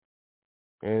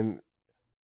 And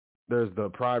there's the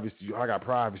privacy. I got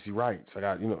privacy rights. I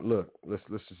got, look, let's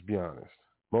just be honest.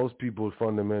 Most people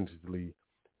fundamentally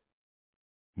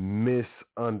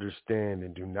misunderstand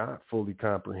and do not fully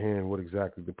comprehend what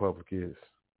exactly the public is.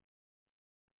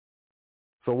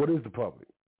 So what is the public?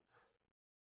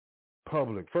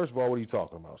 Public, first of all, what are you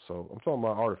talking about? So I'm talking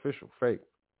about artificial, fake,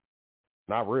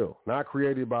 not real, not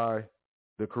created by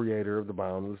the creator of the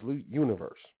boundless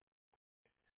universe.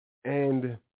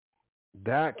 And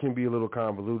that can be a little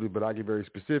convoluted, but I get very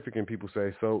specific and people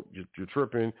say, so you're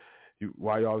tripping.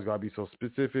 Why you always got to be so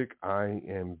specific? I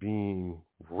am being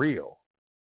real.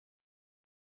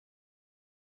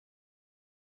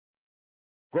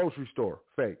 Grocery store,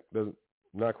 fake,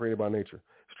 not created by nature.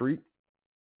 Street,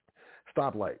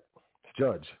 stoplight,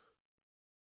 judge,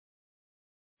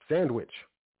 sandwich,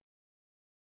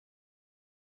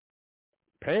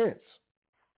 pants,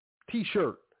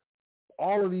 T-shirt.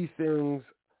 All of these things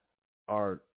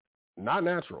are not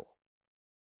natural.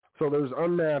 So there's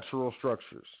unnatural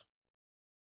structures.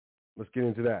 Let's get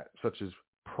into that, such as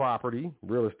property,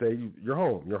 real estate, your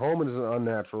home. Your home is an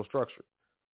unnatural structure.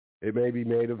 It may be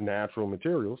made of natural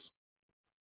materials,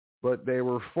 but they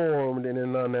were formed in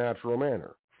an unnatural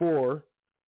manner for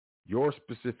your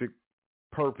specific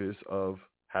purpose of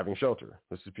having shelter.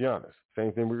 Let's just be honest.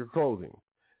 Same thing with your clothing.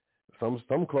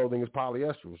 Some clothing is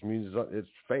polyester, which means it's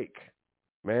fake,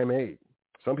 man-made.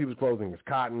 Some people's clothing is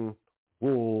cotton,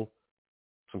 wool,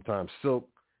 sometimes silk.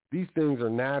 These things are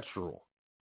natural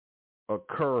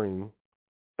occurring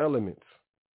elements,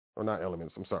 or not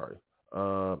elements, I'm sorry.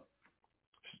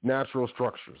 Natural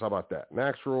structures. How about that?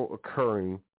 Natural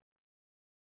occurring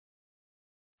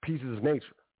pieces of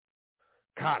nature.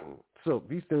 Cotton, silk,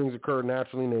 these things occur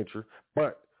naturally in nature,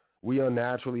 but we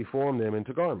unnaturally form them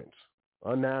into garments.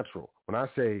 Unnatural. When I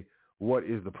say what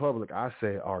is the public, I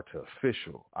say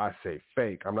artificial. I say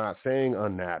fake. I'm not saying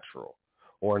unnatural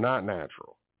or not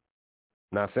natural.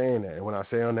 I'm not saying that. And when I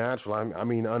say unnatural, I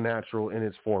mean unnatural in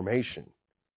its formation.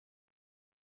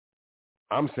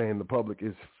 I'm saying the public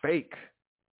is fake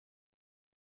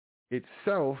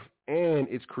itself and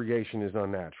its creation is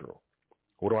unnatural.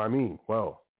 What do I mean?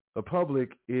 Well, the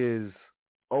public is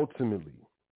ultimately,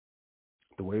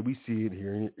 the way we see it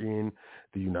here in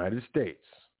the United States,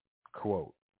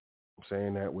 quote, I'm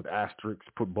saying that with asterisks,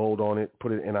 put bold on it,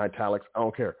 put it in italics, I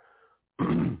don't care.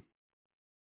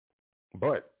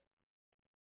 But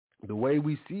the way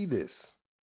we see this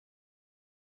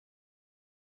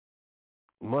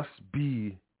must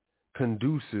be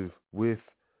conducive with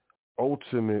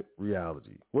ultimate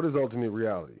reality. What is ultimate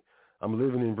reality? I'm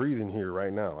living and breathing here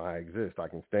right now. I exist. I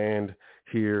can stand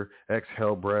here,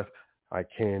 exhale breath. I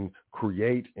can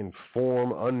create and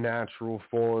form unnatural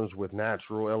forms with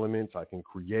natural elements. I can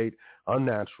create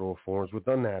unnatural forms with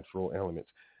unnatural elements.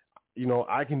 You know,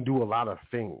 I can do a lot of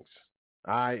things.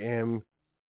 I am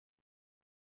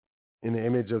in the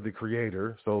image of the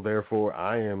creator, so therefore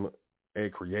I am a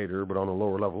creator, but on a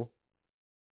lower level.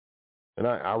 And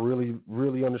I really,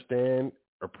 really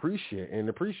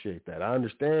appreciate that. I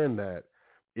understand that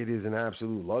it is an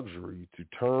absolute luxury to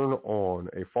turn on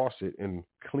a faucet and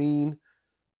clean,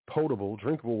 potable,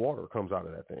 drinkable water comes out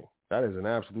of that thing. That is an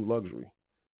absolute luxury.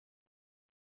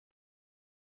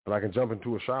 But I can jump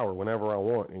into a shower whenever I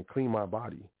want and clean my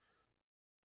body.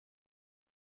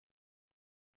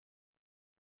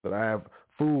 That I have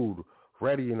food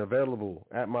ready and available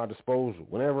at my disposal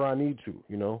whenever I need to,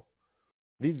 you know.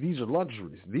 These are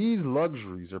luxuries. These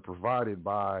luxuries are provided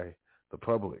by the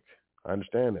public. I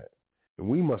understand that. And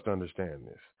we must understand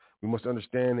this. We must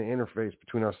understand the interface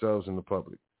between ourselves and the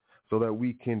public so that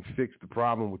we can fix the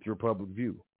problem with your public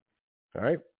view. All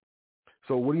right?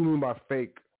 So what do you mean by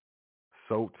fake,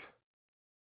 SOT?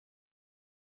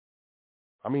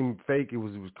 I mean, fake, it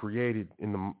was created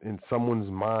in someone's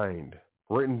mind,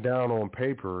 written down on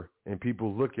paper, and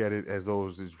people look at it as though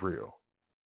it is real.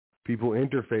 People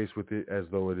interface with it as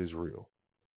though it is real.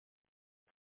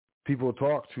 People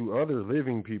talk to other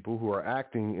living people who are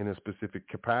acting in a specific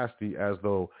capacity as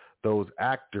though those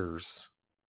actors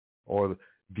or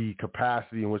the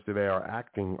capacity in which they are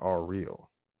acting are real.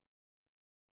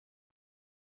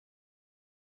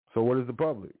 So what is the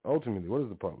public? Ultimately, what is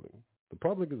the public? The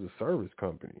public is a service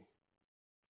company.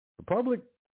 The public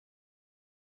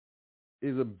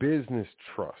is a business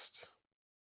trust.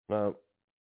 Now,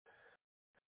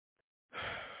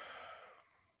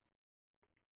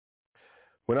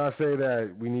 when I say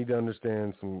that, we need to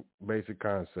understand some basic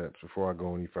concepts before I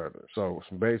go any further. So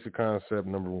some basic concept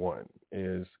number one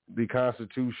is the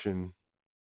Constitution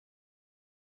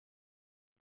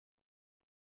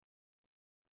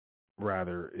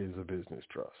is a business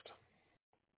trust.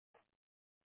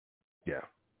 Yeah.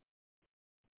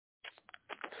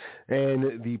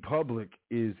 And the public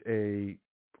is a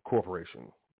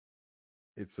corporation.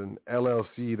 It's an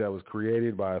LLC that was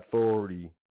created by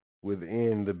authority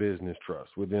within the business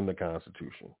trust, within the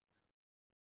Constitution,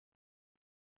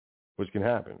 which can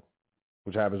happen,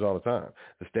 which happens all the time.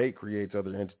 The state creates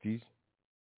other entities.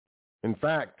 In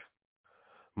fact,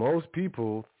 most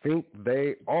people think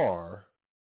they are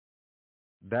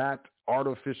that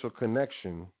artificial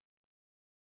connection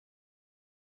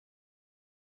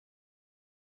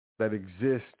that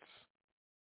exists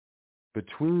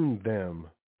between them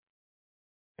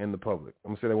and the public. I'm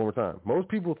going to say that one more time. Most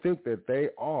people think that they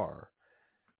are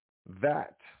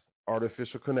that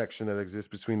artificial connection that exists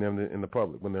between them and the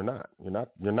public when they're not.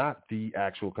 You're not the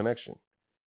actual connection.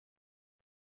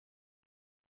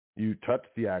 You touch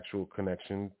the actual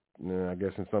connection, I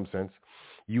guess in some sense.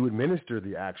 You administer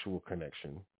the actual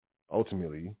connection,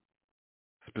 ultimately,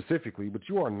 specifically, but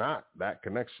you are not that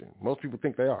connection. Most people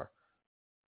think they are.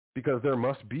 Because there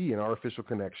must be an artificial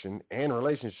connection and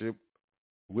relationship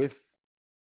with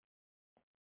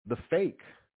the fake,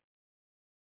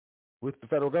 with the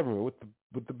federal government,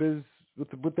 with the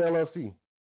LLC.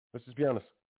 Let's just be honest.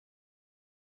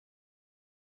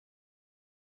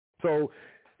 So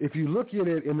if you look at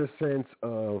it in the sense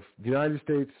of the United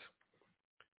States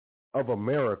of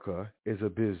America is a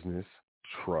business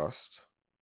trust,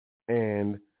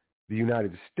 and the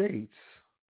United States,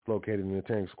 located in the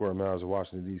 10 square miles of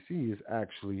Washington, D.C., is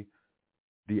actually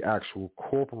the actual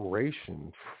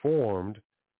corporation formed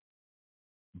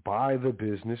by the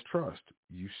business trust.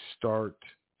 You start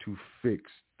to fix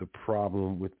the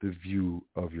problem with the view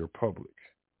of your public,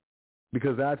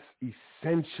 because that's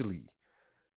essentially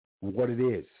what it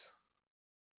is.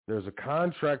 There's a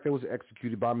contract that was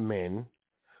executed by men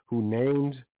who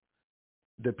named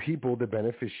the people the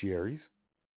beneficiaries,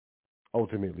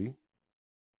 ultimately.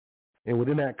 And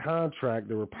within that contract,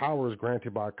 there were powers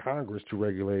granted by Congress to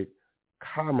regulate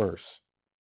commerce.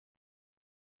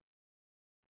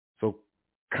 So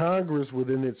Congress,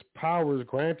 within its powers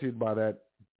granted by that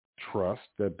trust,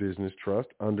 that business trust,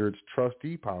 under its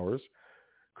trustee powers,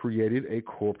 created a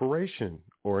corporation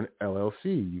or an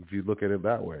LLC, if you look at it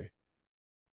that way.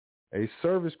 A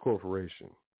service corporation.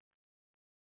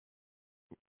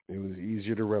 It was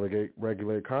easier to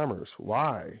regulate commerce.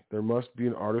 Why? There must be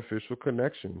an artificial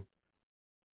connection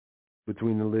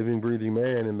between the living, breathing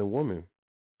man and the woman.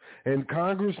 And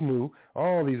Congress knew,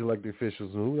 all these elected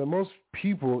officials knew, that most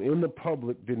people in the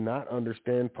public did not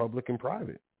understand public and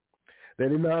private. They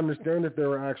did not understand that there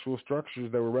were actual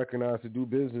structures that were recognized to do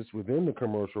business within the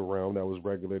commercial realm that was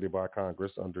regulated by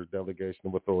Congress under delegation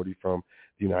of authority from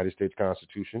the United States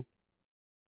Constitution.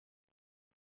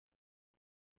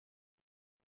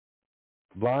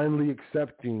 Blindly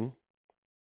accepting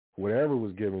whatever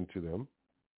was given to them,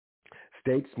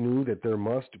 states knew that there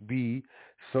must be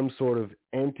some sort of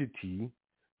entity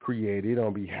created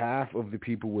on behalf of the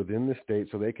people within the state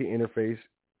so they can interface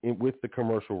with the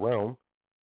commercial realm.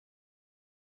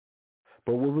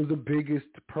 But what was the biggest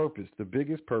purpose? The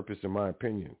biggest purpose, in my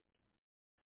opinion,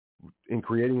 in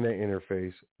creating that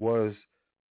interface was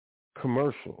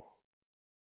commercial.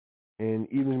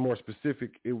 And even more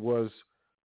specific, it was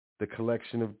the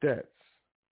collection of debts.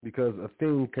 Because a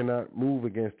thing cannot move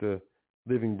against a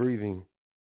living, breathing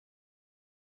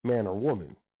man or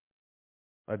woman.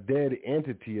 A dead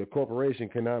entity, a corporation,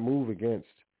 cannot move against,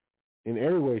 in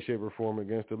any way, shape, or form,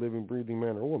 against a living, breathing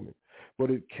man or woman.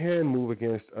 But it can move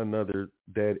against another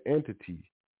dead entity.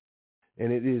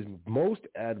 And it is most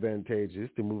advantageous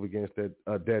to move against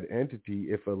a dead entity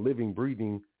if a living,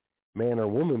 breathing man or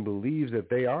woman believes that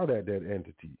they are that dead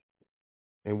entity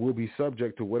and will be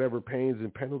subject to whatever pains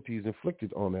and penalties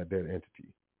inflicted on that dead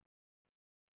entity.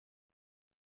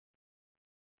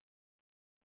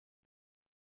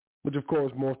 Which, of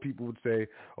course, most people would say,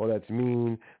 oh, that's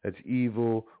mean, that's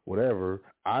evil, whatever.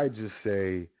 I just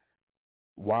say,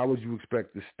 why would you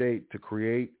expect the state to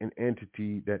create an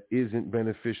entity that isn't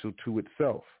beneficial to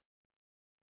itself?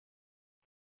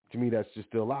 To me, that's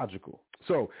just illogical.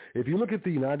 So if you look at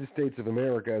the United States of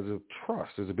America as a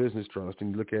trust, as a business trust,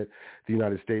 and you look at the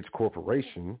United States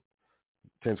Corporation,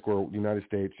 10 square United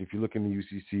States, if you look in the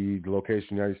UCC, the location of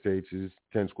the United States is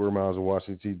 10 square miles of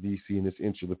Washington, D.C., and its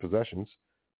insular possessions.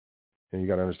 And you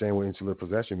got to understand what insular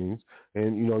possession means.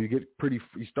 And,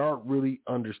 you start really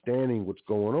understanding what's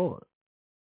going on,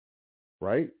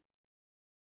 right?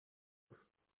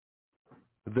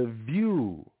 The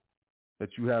view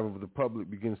that you have of the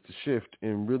public begins to shift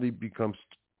and really becomes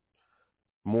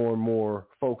more and more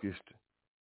focused.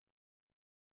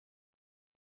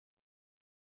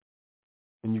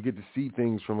 And you get to see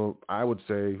things from, I would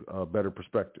say, a better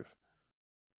perspective.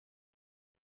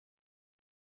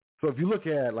 So if you look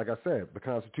at, like I said, the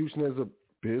Constitution as a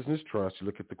business trust, you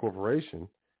look at the corporation,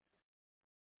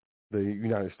 the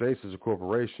United States as a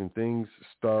corporation, things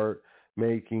start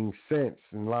making sense.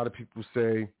 And a lot of people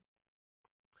say,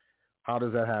 how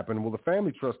does that happen? Well, the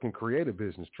family trust can create a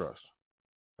business trust.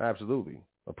 Absolutely.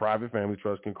 A private family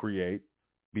trust can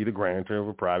be the grantor of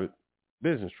a private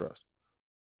business trust.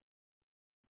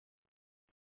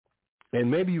 And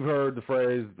maybe you've heard the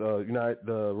phrase,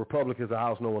 the republic is a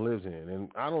house no one lives in. And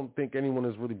I don't think anyone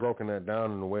has really broken that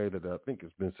down in a way that I think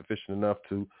has been sufficient enough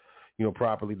to,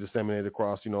 properly disseminate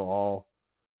across, all,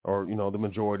 or, the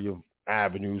majority of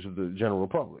avenues of the general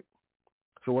public.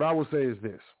 So what I would say is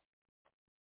this.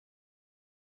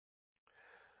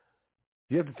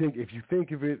 You have to think, if you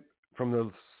think of it from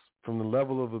the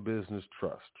level of a business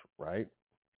trust, right?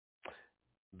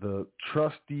 The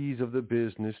trustees of the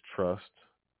business trust,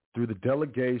 through the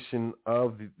delegation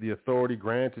of the authority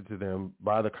granted to them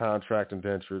by the contract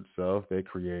indenture itself, they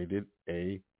created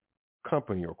a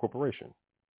company or corporation.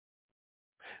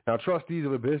 Now, trustees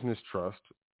of a business trust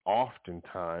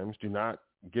oftentimes do not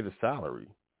get a salary,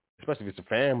 especially if it's a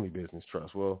family business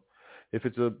trust. Well, if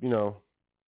it's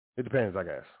it depends, I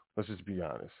guess. Let's just be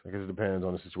honest. I guess it depends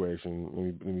on the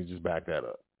situation. Let me just back that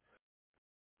up.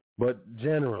 But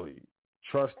generally,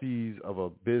 trustees of a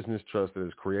business trust that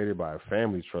is created by a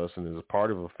family trust and is a part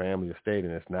of a family estate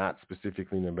and it's not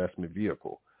specifically an investment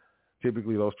vehicle,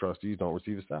 typically those trustees don't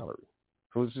receive a salary.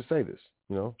 So let's just say this,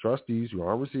 trustees who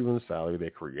aren't receiving a salary,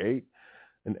 they create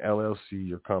an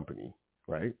LLC or company,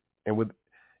 right? And with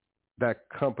that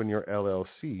company or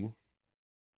LLC,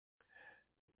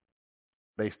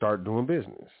 they start doing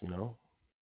business,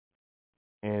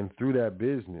 and through that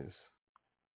business,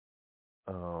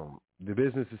 the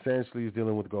business essentially is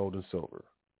dealing with gold and silver,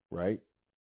 right?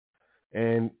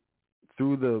 And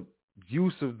through the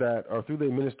use of that, or through the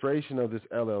administration of this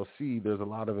LLC, there's a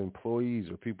lot of employees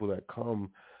or people that come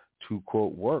to,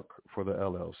 quote, work for the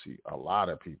LLC. A lot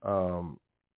of people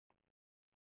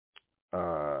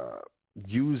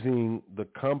using the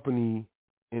company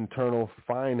internal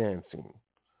financing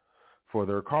for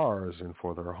their cars and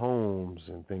for their homes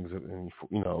and things, and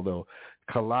they'll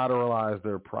collateralize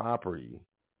their property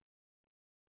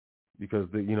because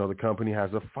the company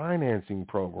has a financing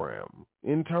program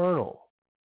internal.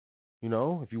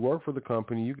 If you work for the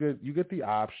company, you get the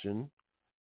option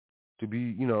to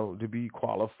be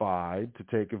qualified to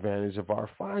take advantage of our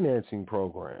financing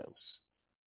programs.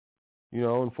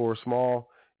 And for a small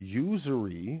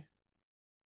usury,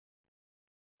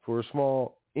 for a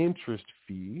small interest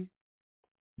fee,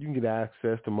 you can get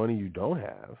access to money you don't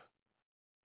have,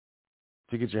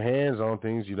 to get your hands on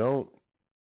things you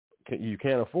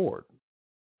can't afford,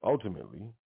 ultimately.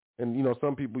 And,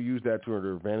 some people use that to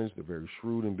their advantage. They're very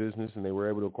shrewd in business, and they were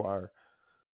able to acquire,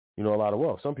 a lot of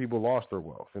wealth. Some people lost their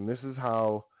wealth, and this is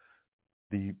how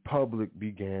the public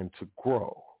began to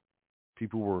grow.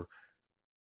 People were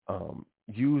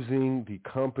using the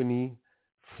company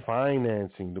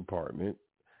financing department.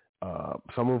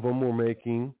 Some of them were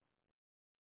making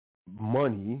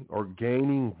money or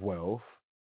gaining wealth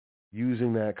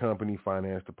using that company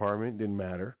finance department. Didn't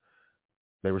matter.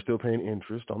 They were still paying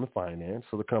interest on the finance,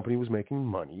 so the company was making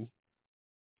money,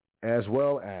 as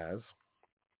well as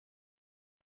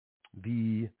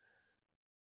the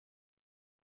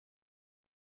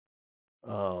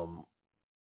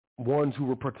ones who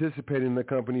were participating in the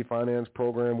company finance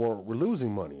program were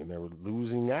losing money, and they were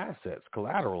losing assets,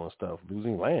 collateral and stuff,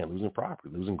 losing land, losing property,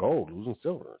 losing gold, losing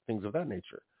silver, things of that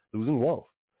nature, losing wealth.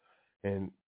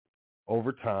 And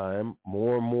over time,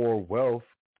 more and more wealth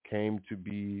came to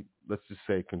be, let's just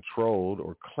say, controlled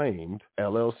or claimed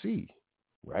LLC,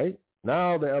 right?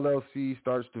 Now the LLC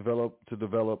starts to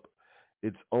develop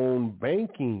its own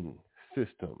banking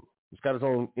system. It's got its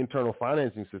own internal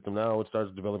financing system. Now it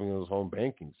starts developing its own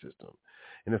banking system.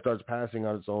 And it starts passing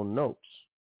out its own notes,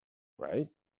 right?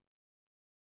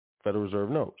 Federal Reserve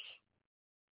notes.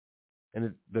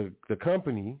 And the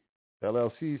company,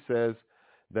 LLC, says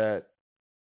that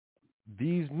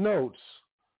these notes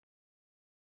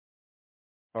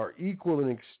are equal in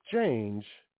exchange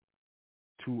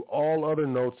to all other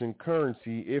notes in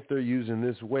currency if they're using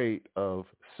this weight of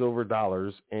silver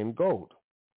dollars and gold.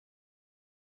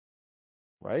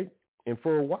 Right? And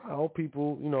for a while,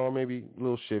 people, maybe a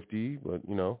little shifty, but,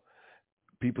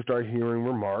 people start hearing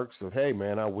remarks of, hey,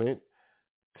 man, I went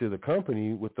to the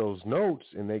company with those notes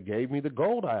and they gave me the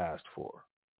gold I asked for.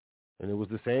 And it was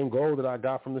the same gold that I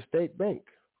got from the state bank.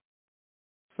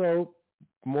 So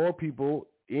more people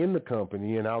in the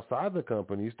company and outside the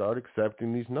company start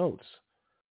accepting these notes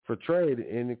for trade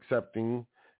and accepting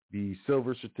the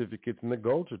silver certificates and the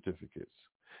gold certificates.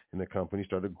 And the company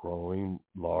started growing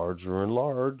larger and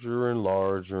larger and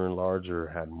larger and larger,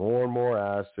 had more and more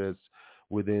assets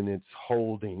within its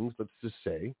holdings, let's just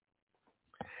say.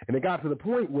 And it got to the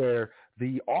point where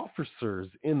the officers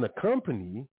in the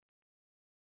company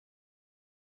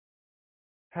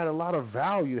had a lot of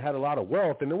value, had a lot of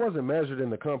wealth, and it wasn't measured in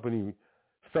the company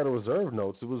Federal Reserve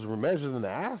notes. It was measured in the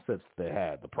assets they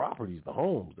had, the properties, the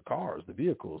homes, the cars, the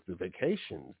vehicles, the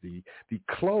vacations, the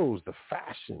clothes, the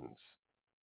fashions,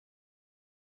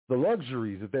 the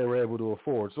luxuries that they were able to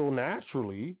afford. So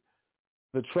naturally,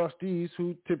 the trustees,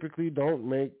 who typically don't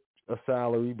make a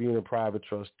salary being a private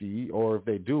trustee, or if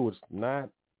they do, it's not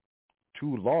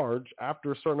too large,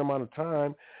 after a certain amount of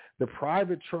time, the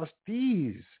private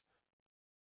trustees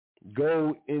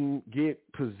go and get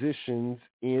positions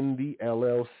in the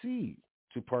LLC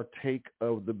to partake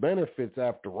of the benefits.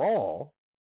 After all,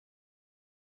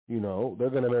 they're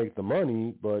going to make the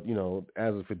money, but,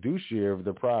 as a fiduciary of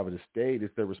the private estate,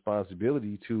 it's their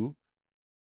responsibility to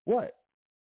what?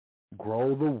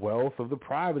 Grow the wealth of the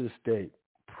private estate.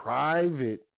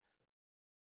 Private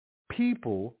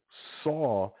people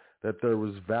saw that there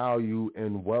was value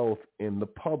and wealth in the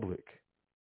public.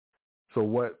 So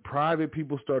what private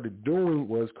people started doing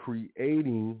was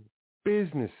creating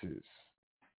businesses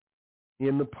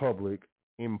in the public,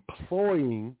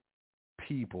 employing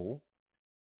people,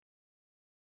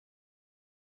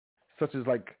 such as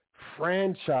like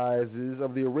franchises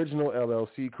of the original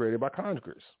LLC created by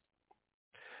Congress.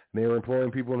 And they were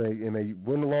employing people, and they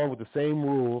went along with the same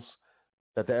rules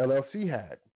that the LLC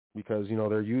had, because,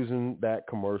 they're using that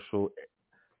commercial,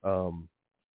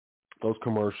 those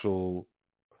commercial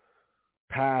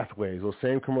pathways, those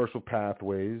same commercial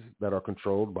pathways that are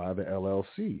controlled by the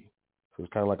LLC. So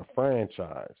it's kind of like a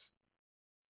franchise.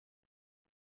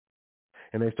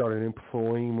 And they started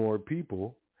employing more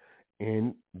people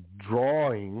and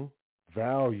drawing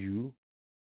value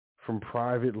from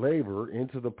private labor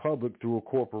into the public through a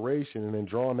corporation, and then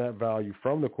drawing that value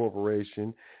from the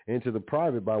corporation into the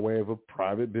private by way of a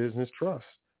private business trust.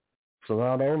 So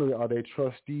not only are they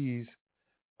trustees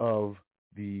of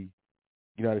the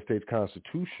United States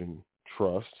Constitution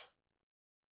Trust,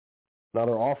 now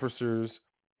they're officers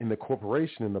in the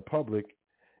corporation, in the public,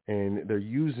 and they're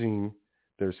using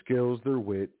their skills, their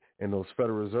wit, and those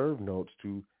Federal Reserve notes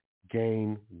to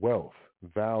gain wealth,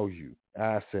 value,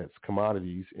 assets,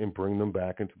 commodities, and bring them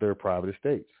back into their private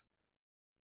estates.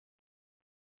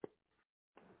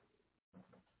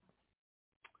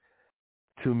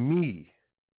 To me,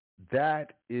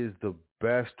 that is the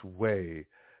best way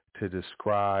to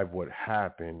describe what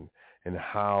happened and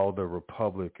how the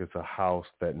republic is a house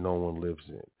that no one lives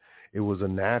in. It was a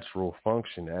natural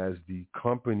function as the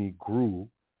company grew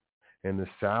and the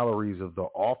salaries of the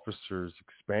officers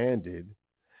expanded.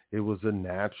 It was a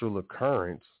natural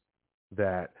occurrence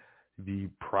that the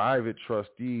private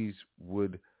trustees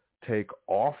would take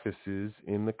offices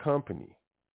in the company.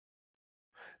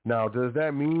 Now, does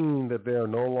that mean that they are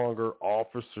no longer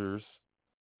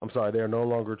they are no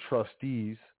longer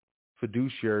trustees,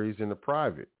 fiduciaries in the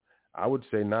private? I would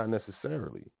say not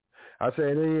necessarily. I'd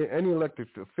say any elected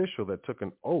official that took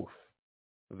an oath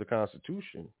of the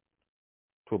Constitution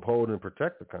to uphold and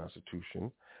protect the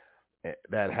Constitution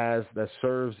that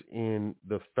serves in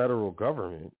the federal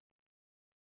government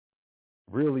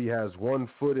really has one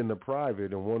foot in the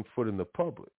private and one foot in the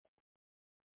public.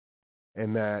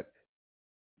 And that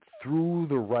through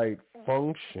the right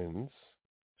functions,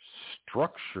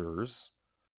 structures,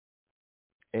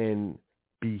 and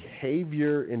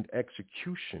behavior and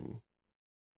execution,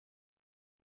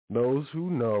 those who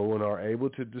know and are able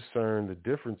to discern the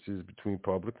differences between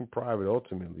public and private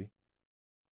ultimately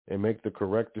and make the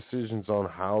correct decisions on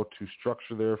how to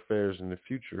structure their affairs in the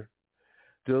future,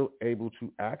 still able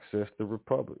to access the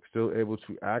republic, still able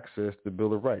to access the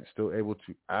Bill of Rights, still able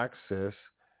to access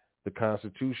the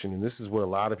Constitution. And this is what a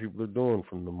lot of people are doing,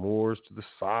 from the Moors to the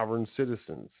sovereign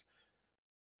citizens.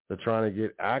 They're trying to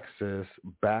get access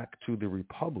back to the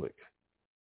republic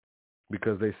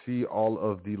because they see all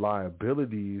of the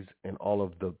liabilities and all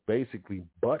of the basically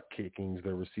butt kickings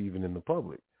they're receiving in the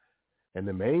public. And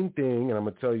the main thing, and I'm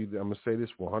going to tell you, I'm going to say this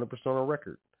 100% on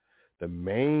record, the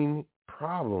main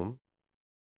problem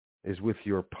is with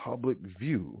your public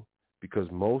view, because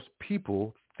most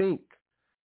people think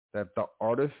that the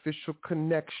artificial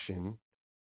connection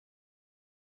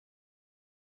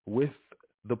with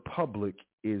the public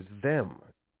is them,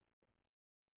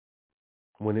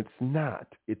 when it's not.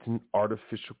 It's an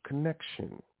artificial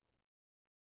connection.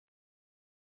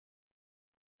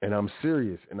 And I'm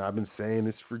serious, and I've been saying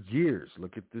this for years.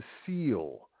 Look at the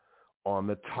seal on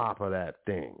the top of that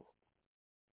thing.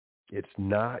 It's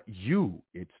not you.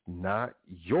 It's not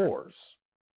yours.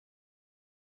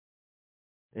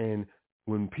 And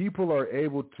when people are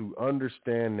able to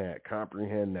understand that,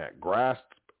 comprehend that, grasp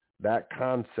that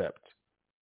concept,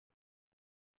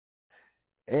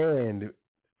 and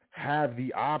have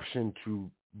the option to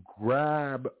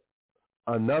grab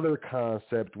another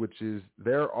concept, which is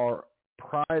there are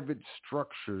private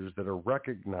structures that are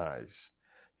recognized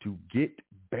to get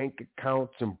bank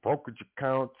accounts and brokerage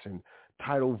accounts and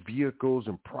title vehicles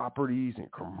and properties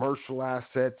and commercial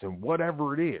assets and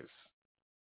whatever it is.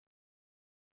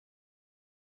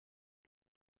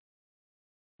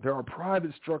 There are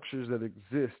private structures that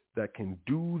exist that can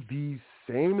do these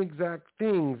same exact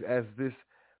things as this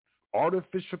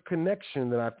artificial connection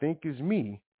that I think is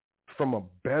me, from a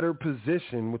better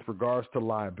position with regards to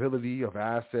liability of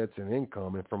assets and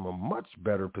income, and from a much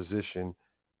better position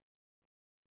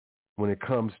when it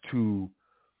comes to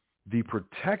the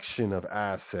protection of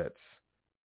assets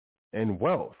and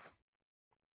wealth.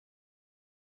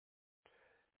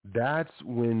 That's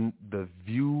when the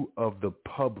view of the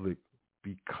public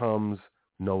becomes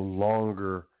no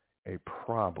longer a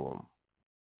problem.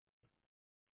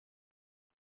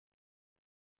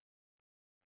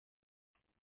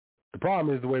 The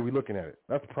problem is the way we're looking at it.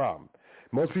 That's the problem.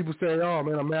 Most people say, oh,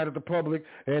 man, I'm mad at the public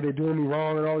and they're doing me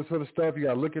wrong and all this other stuff. You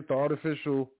got to look at the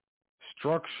artificial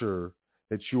structure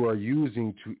that you are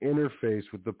using to interface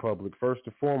with the public. First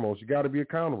and foremost, you got to be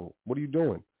accountable. What are you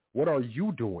doing? What are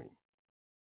you doing?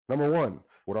 Number one,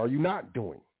 what are you not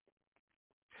doing?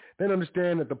 Then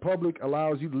understand that the public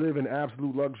allows you to live in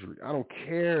absolute luxury. I don't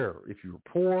care if you're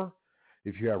poor,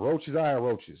 if you have roaches. I have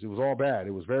roaches. It was all bad.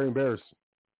 It was very embarrassing.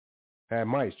 I had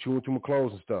mice chewing through my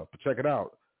clothes and stuff. But check it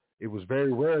out. It was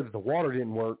very rare that the water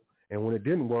didn't work. And when it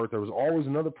didn't work, there was always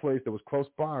another place that was close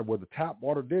by where the tap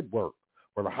water did work,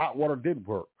 where the hot water did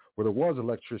work, where there was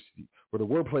electricity, where there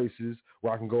were places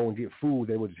where I can go and get food.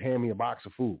 They would just hand me a box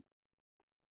of food.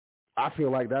 I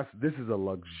feel like this is a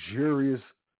luxurious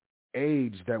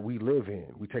age that we live in.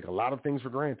 We take a lot of things for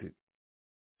granted.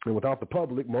 And without the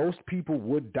public, most people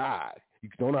would die. You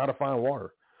don't know how to find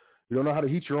water. You don't know how to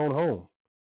heat your own home.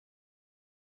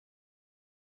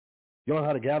 You don't know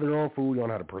how to gather your own food. You don't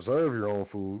know how to preserve your own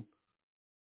food.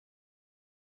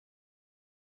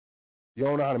 You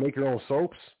don't know how to make your own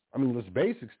soaps. I mean, it's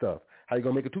basic stuff. How you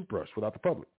going to make a toothbrush without the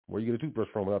public? Where you get a toothbrush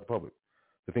from without the public?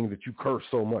 The things that you curse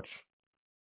so much.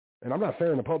 And I'm not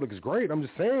saying the public is great. I'm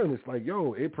just saying it's like,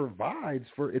 yo, it's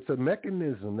a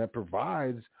mechanism that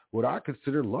provides what I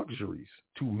consider luxuries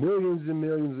to millions and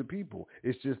millions of people.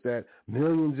 It's just that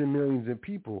millions and millions of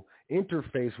people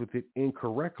interface with it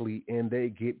incorrectly and they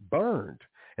get burned.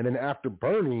 And then after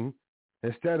burning,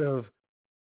 instead of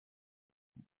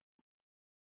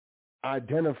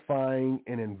identifying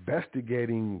and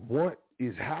investigating what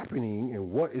is happening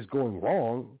and what is going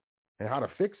wrong and how to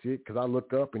fix it, because I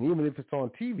look up and even if it's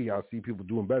on TV, I see people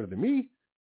doing better than me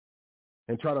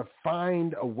and try to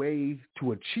find a way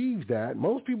to achieve that.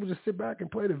 Most people just sit back and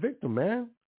play the victim,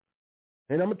 man.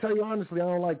 And I'm gonna tell you honestly, I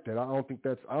don't like that. I don't think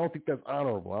that's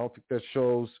honorable. I don't think that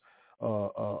shows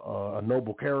a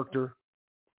noble character.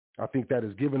 I think that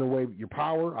is giving away your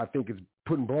power. I think it's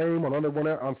putting blame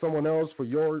on someone else for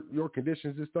your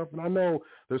conditions and stuff. And I know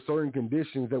there's certain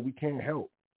conditions that we can't help.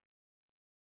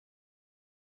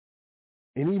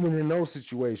 And even in those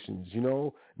situations, you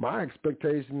know, my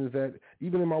expectation is that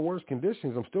even in my worst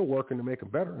conditions, I'm still working to make them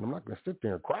better. And I'm not going to sit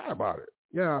there and cry about it.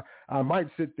 Yeah, I might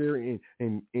sit there and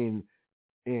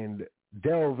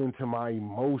delve into my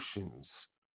emotions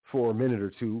for a minute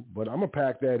or two, but I'm going to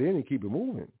pack that in and keep it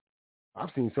moving.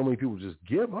 I've seen so many people just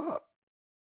give up.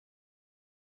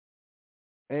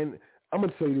 And I'm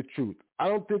going to tell you the truth. I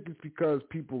don't think it's because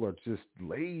people are just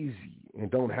lazy and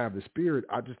don't have the spirit.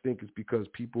 I just think it's because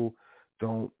people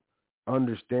don't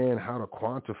understand how to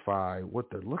quantify what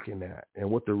they're looking at and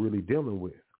what they're really dealing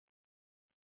with,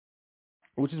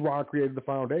 which is why I created the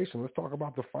foundation. Let's talk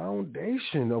about the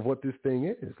foundation of what this thing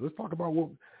is. Let's talk about what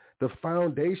the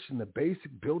foundation, the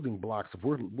basic building blocks of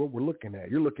what we're looking at.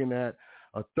 You're looking at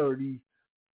a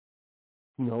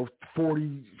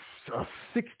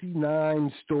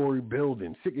 69-story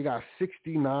building. You got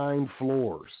 69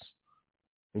 floors.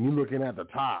 And you're looking at the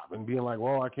top and being like,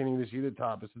 well, I can't even see the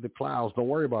top. This is the clouds. Don't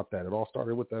worry about that. It all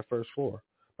started with that first floor.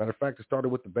 Matter of fact, it started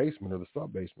with the basement or the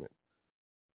sub-basement.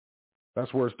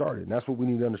 That's where it started. And that's what we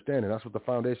need to understand. And that's what the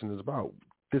foundation is about.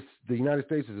 The United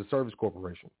States is a service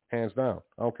corporation, hands down.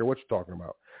 I don't care what you're talking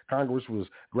about. Congress was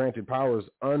granted powers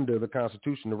under the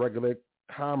Constitution to regulate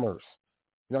commerce.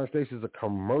 The United States is a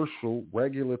commercial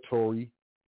regulatory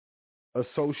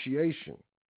association.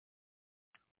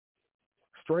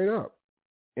 Straight up.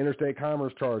 Interstate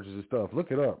commerce charges and stuff.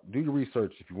 Look it up. Do your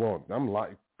research if you want.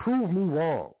 Prove me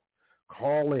wrong.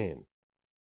 Call in.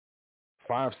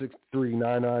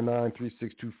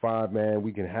 563-999-3625, man.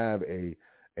 We can have a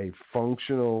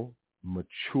functional,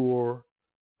 mature,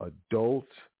 adult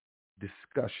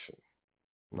discussion.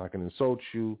 I'm not going to insult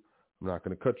you. I'm not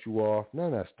going to cut you off. None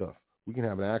of that stuff. We can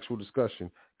have an actual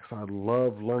discussion because I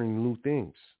love learning new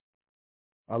things.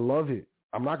 I love it.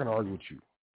 I'm not going to argue with you.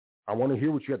 I want to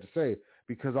hear what you have to say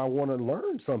because I want to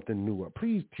learn something new.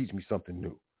 Please teach me something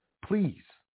new. Please.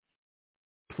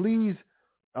 Please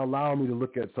allow me to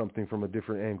look at something from a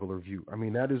different angle or view. I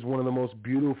mean, that is one of the most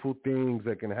beautiful things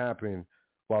that can happen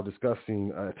while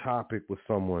discussing a topic with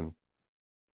someone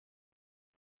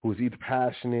who is either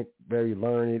passionate, very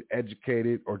learned,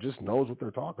 educated, or just knows what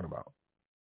they're talking about.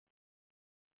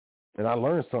 And I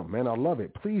learned something, man. I love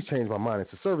it. Please change my mind.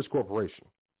 It's a service corporation.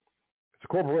 It's a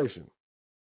corporation.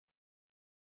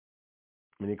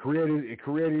 I mean, it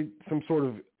created some sort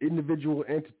of individual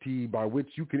entity by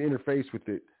which you can interface with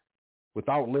it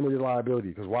without limited liability.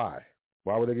 Because why?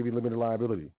 Why would they give you limited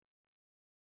liability?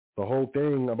 The whole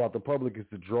thing about the public is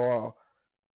to draw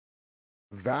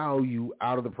value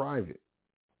out of the private.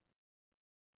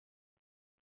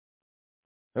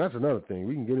 And that's another thing.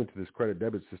 We can get into this credit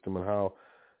debit system and how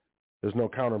there's no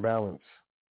counterbalance.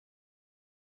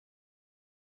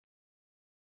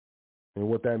 And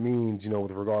what that means,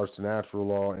 with regards to natural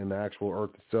law and the actual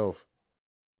earth itself.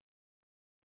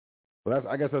 But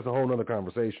I guess that's a whole nother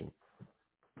conversation.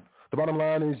 The bottom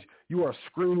line is you are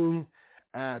screaming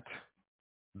at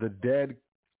the dead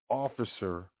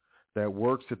officer that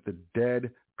works at the dead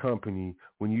company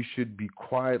when you should be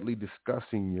quietly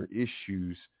discussing your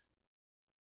issues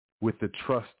with the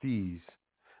trustees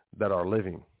that are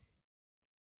living.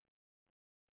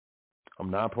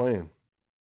 I'm not playing.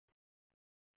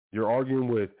 You're arguing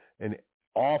with an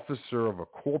officer of a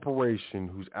corporation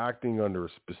who's acting under a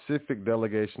specific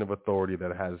delegation of authority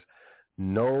that has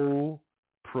no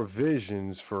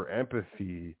provisions for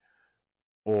empathy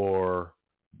or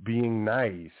being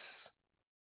nice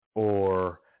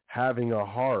or having a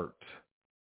heart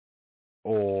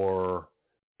or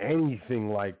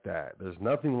anything like that. There's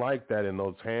nothing like that in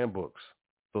those handbooks,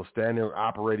 those standard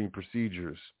operating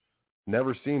procedures.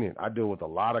 Never seen it. I deal with a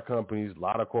lot of companies, a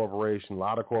lot of corporations, a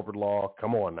lot of corporate law.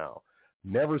 Come on now.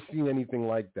 Never seen anything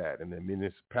like that in a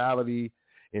municipality,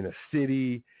 in a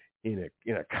city, in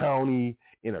a county,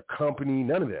 in a company,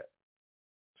 none of that.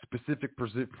 specific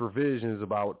provisions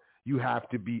about you have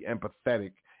to be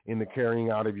empathetic in the carrying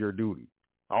out of your duty.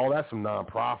 All that's some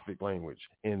nonprofit language.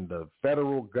 And the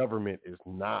federal government is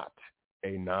not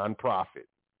a nonprofit.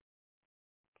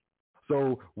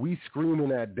 So we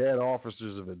screaming at dead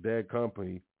officers of a dead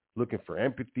company, looking for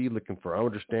empathy, looking for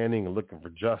understanding, and looking for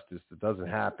justice. It doesn't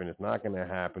happen. It's not going to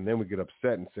happen. Then we get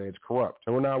upset and say it's corrupt.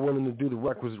 And we're not willing to do the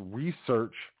requisite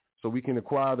research so we can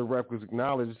acquire the requisite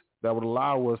knowledge that would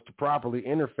allow us to properly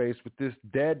interface with this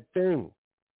dead thing.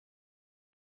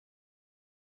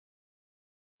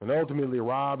 And ultimately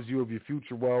robs you of your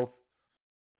future wealth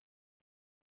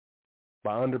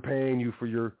by underpaying you for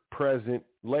your present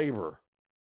labor.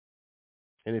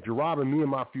 And if you're robbing me of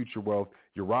my future wealth,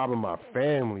 you're robbing my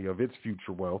family of its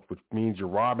future wealth, which means you're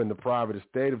robbing the private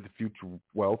estate of the future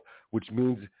wealth, which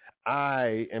means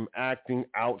I am acting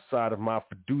outside of my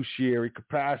fiduciary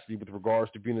capacity with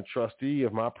regards to being a trustee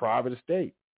of my private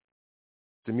estate.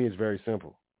 To me, it's very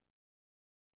simple.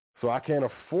 So I can't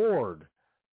afford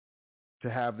to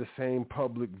have the same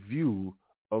public view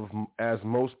of as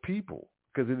most people,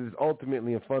 because it is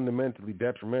ultimately and fundamentally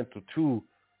detrimental to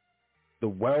the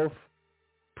wealth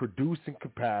producing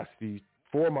capacity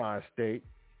for my estate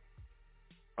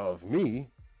of me,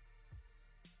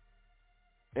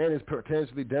 and is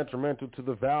potentially detrimental to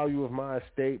the value of my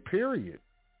estate, period.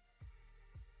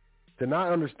 To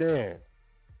not understand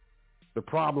the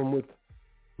problem with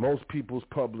most people's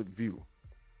public view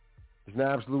is an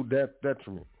absolute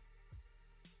detriment.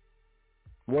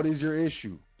 What is your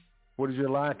issue? What is your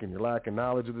lacking? You're lacking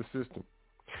knowledge of the system.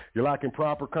 You're lacking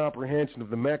proper comprehension of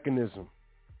the mechanism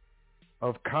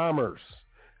of commerce.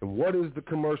 And what is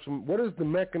the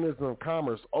mechanism of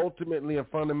commerce? Ultimately and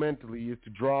fundamentally is to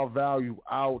draw value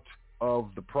out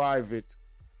of the private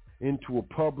into a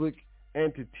public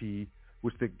entity,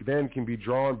 which then can be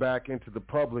drawn back into the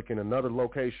public in another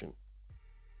location.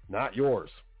 Not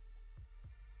yours.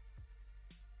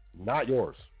 Not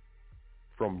yours.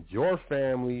 From your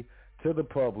family to the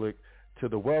public to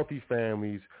the wealthy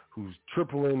families who's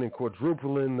tripling and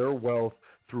quadrupling their wealth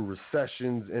through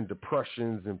recessions and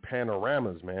depressions and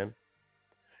panoramas, man.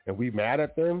 And we mad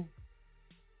at them?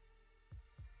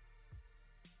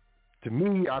 To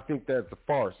me, I think that's a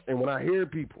farce. And when I hear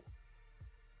people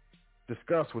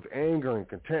discuss with anger and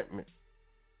contentment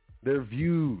their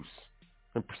views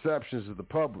and perceptions of the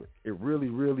public, it really,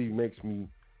 really makes me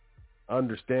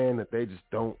understand that they just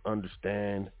don't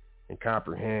understand and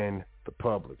comprehend the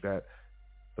public, that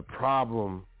the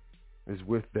problem is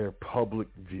with their public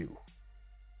view.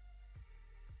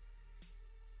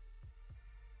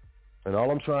 And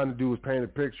all I'm trying to do is paint a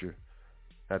picture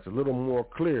that's a little more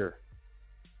clear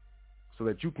so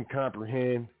that you can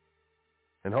comprehend,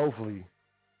 and hopefully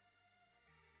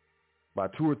by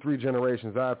 2 or 3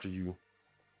 generations after you,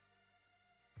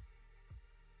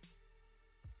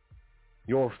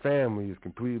 your family is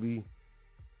completely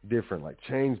different. Like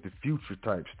change the future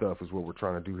type stuff is what we're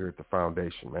trying to do here at the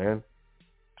foundation, man.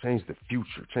 Change the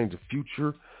future. Change the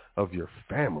future of your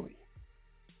family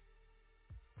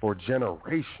for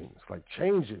generations. Like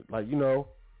change it. Like, I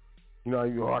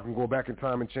can go back in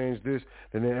time and change this,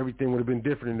 and then everything would have been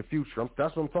different in the future.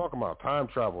 That's what I'm talking about. Time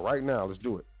travel right now. Let's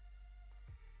do it.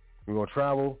 We're going to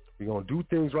travel. We're going to do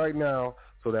things right now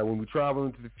so that when we travel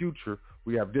into the future,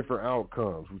 we have different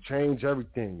outcomes. We change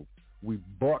everything. We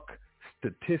buck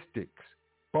statistics.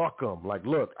 Buck them. Like,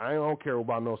 look, I don't care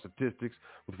about no statistics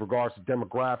with regards to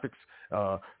demographics,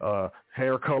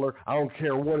 hair color. I don't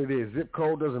care what it is. Zip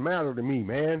code doesn't matter to me,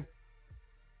 man.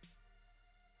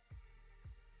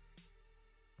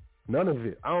 None of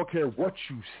it. I don't care what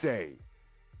you say,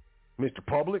 Mr.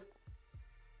 Public.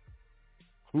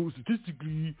 Who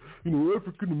statistically,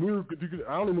 African American.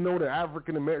 I don't even know what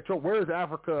African American. Where is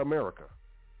Africa America?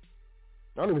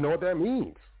 I don't even know what that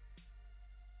means.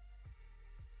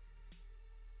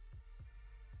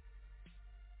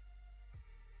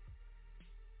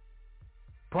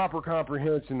 Proper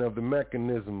comprehension of the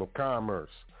mechanism of commerce,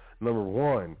 number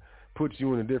one, puts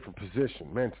you in a different position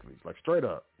mentally. Like straight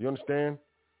up. You understand?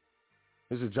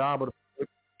 It's a job of the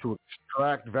to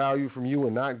extract value from you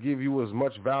and not give you as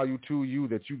much value to you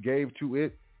that you gave to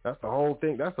it. That's the whole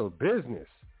thing. That's a business.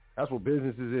 That's what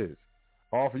businesses is.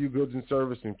 Offer you goods and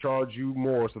service and charge you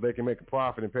more so they can make a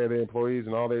profit and pay their employees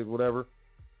and all that, whatever.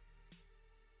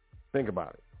 Think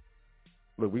about it.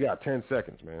 Look, we got 10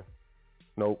 seconds, man.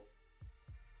 Nope.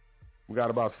 We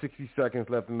got about 60 seconds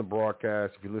left in the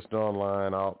broadcast. If you listen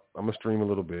online, I'm going to stream a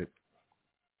little bit.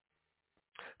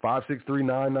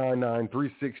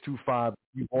 563-999-3625.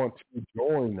 You want to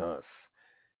join us.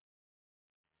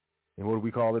 And what do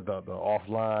we call it? The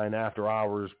offline, after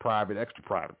hours, private, extra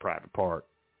private part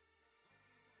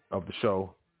of the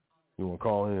show. You want to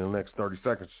call in the next 30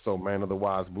 seconds or so, man.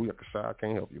 Otherwise, booyakasha, I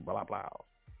can't help you. Blah, blah.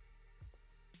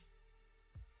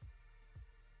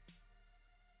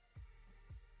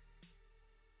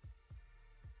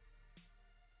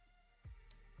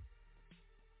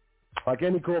 Like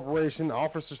any corporation,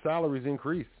 officer salaries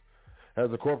increase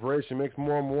as the corporation makes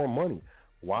more and more money.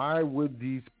 Why would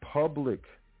these public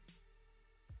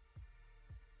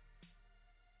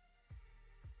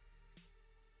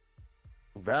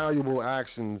valuable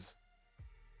actions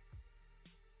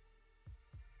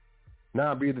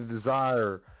not be the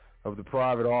desire of the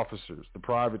private officers, the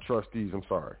private trustees?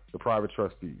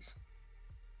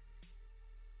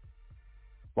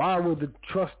 Why would the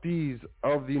trustees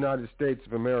of the United States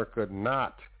of America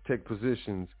not take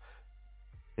positions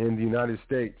in the United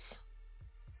States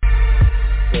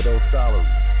for those salaries?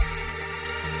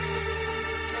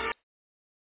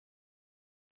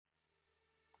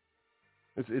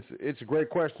 It's a great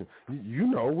question. You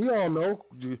know, we all know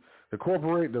the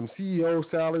corporate, them CEO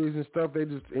salaries and stuff, they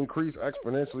just increase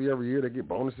exponentially every year. They get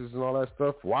bonuses and all that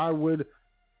stuff. Why would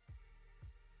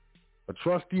a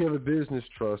trustee of a business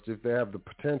trust, if they have the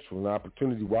potential and the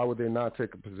opportunity, why would they not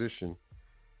take a position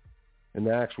in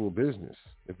the actual business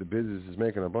if the business is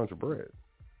making a bunch of bread?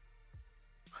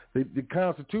 The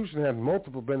Constitution has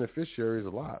multiple beneficiaries a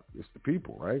lot. It's the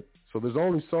people, right? So there's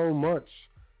only so much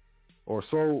of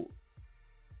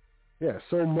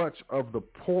the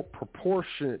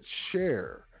proportionate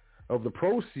share of the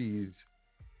proceeds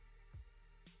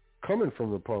coming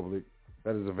from the public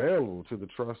that is available to the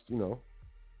trust, to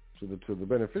the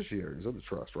beneficiaries of the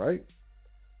trust, right?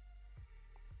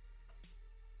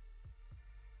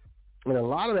 And a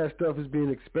lot of that stuff is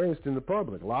being expensed in the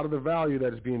public. A lot of the value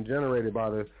that is being generated by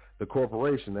the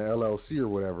corporation, the LLC or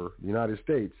whatever, the United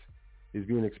States, is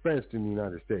being expensed in the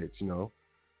United States,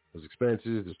 There's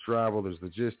expenses, there's travel, there's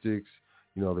logistics,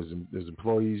 there's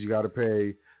employees you got to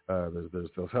pay, there's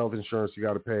those health insurance you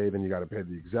got to pay, then you got to pay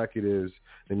the executives,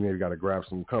 then you maybe got to grab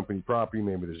some company property,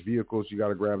 maybe there's vehicles you got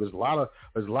to grab. There's a lot of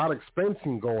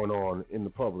expensing going on in the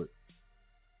public,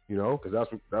 because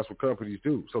that's what companies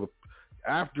do. So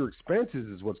after expenses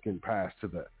is what's getting passed to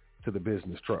the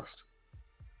business trust.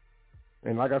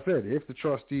 And like I said, if the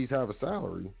trustees have a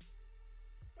salary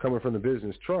coming from the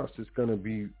business trust, it's going to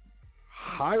be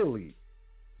highly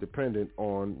dependent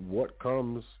on what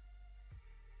comes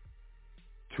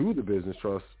to the business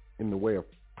trust in the way of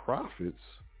profits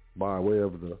by way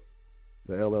of the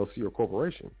LLC or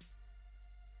corporation.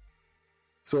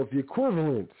 So if the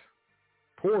equivalent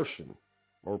portion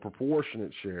or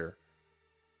proportionate share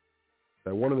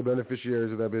that one of the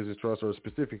beneficiaries of that business trust, or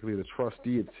specifically the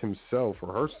trustee himself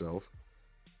or herself,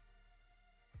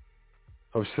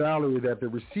 of salary that they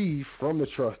receive from the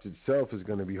trust itself is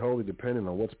going to be wholly dependent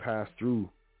on what's passed through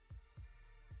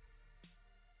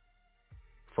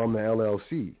from the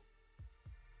LLC.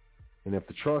 And if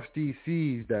the trustee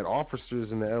sees that officers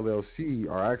in the LLC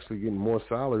are actually getting more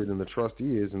salary than the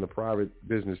trustee is in the private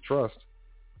business trust,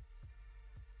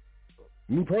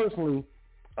 me personally,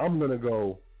 I'm going to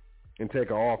go and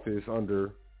take an office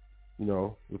under,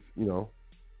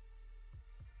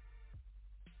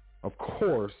 of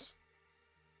course,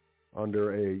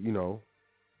 under a,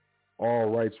 all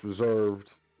rights reserved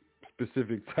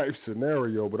specific type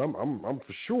scenario, but I'm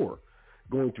for sure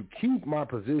going to keep my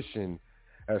position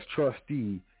as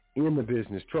trustee in the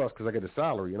business trust because I get a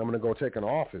salary, and I'm going to go take an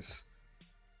office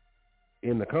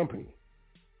in the company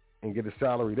and get a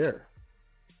salary there,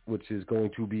 which is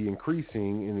going to be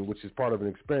increasing, and which is part of an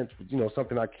expense,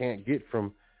 something I can't get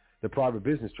from the private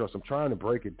business trust. I'm trying to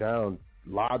break it down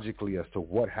logically as to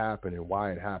what happened and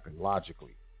why it happened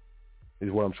logically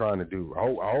is what I'm trying to do.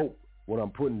 I hope what I'm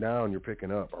putting down you're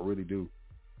picking up. I really do.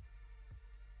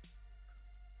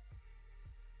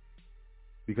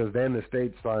 Because then the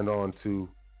state signed on to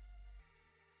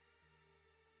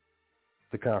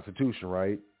the Constitution,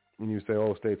 right? And you say,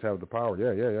 oh, states have the power.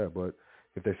 Yeah. But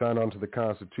if they sign on to the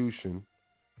Constitution,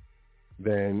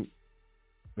 then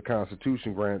the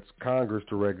Constitution grants Congress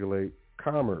to regulate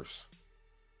commerce.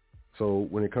 So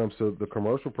when it comes to the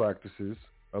commercial practices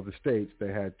of the states,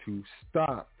 they had to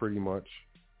stop pretty much,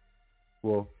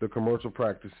 the commercial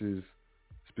practices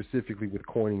specifically with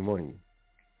coining money,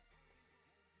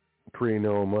 creating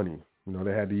their own money.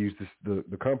 They had to use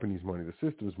the company's money, the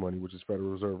system's money, which is Federal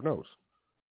Reserve notes.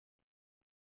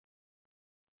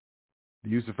 The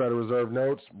use of Federal Reserve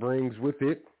notes brings with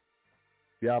it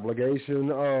the obligation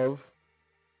of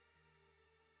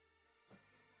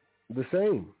the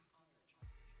same.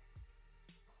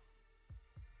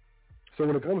 So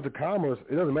when it comes to commerce,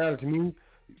 it doesn't matter to me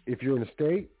if you're in a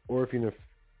state or if you're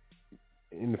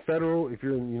in the federal, if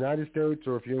you're in the United States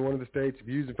or if you're in one of the states, if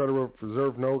you're using Federal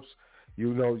Reserve notes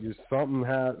You know,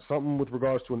 something with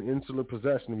regards to an insular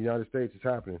possession of the United States is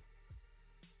happening.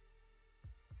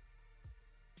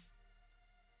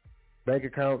 Bank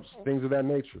accounts, things of that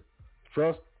nature.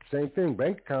 Trust, same thing.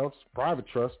 Bank accounts, private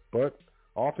trust, but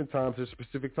oftentimes there's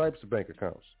specific types of bank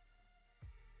accounts.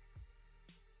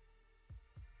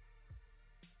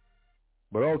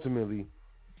 But ultimately,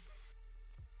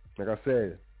 like I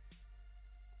said,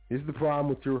 this is the problem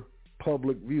with your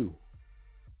public view.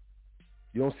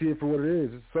 You don't see it for what it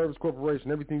is. It's a service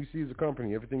corporation. Everything you see is a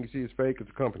company. Everything you see is fake. It's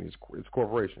a company. It's a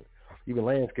corporation. Even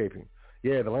landscaping.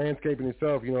 Yeah, the landscaping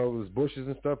itself, you know, those bushes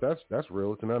and stuff, that's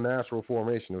real. It's an unnatural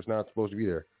formation. It's not supposed to be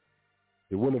there.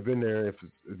 It wouldn't have been there if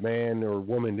a man or a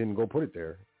woman didn't go put it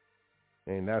there.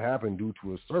 And that happened due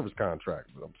to a service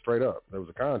contract. Straight up. There was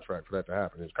a contract for that to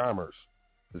happen. It's commerce.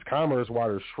 It's commerce while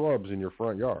there's shrubs in your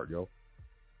front yard, yo.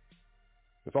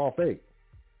 It's all fake.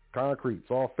 Concrete,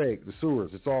 it's all fake. The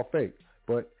sewers, it's all fake.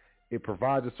 But it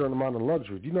provides a certain amount of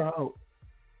luxury. Do you know how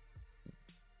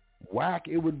whack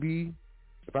it would be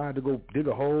if I had to go dig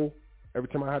a hole every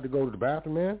time I had to go to the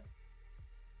bathroom, man?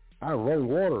 I run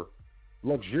water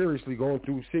luxuriously going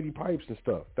through city pipes and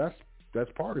stuff.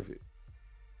 That's part of it.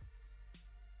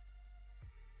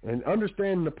 And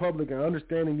understanding the public and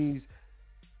understanding these,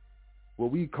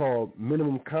 what we call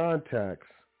minimum contacts,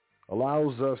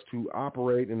 allows us to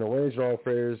operate and arrange our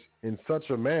affairs in such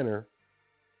a manner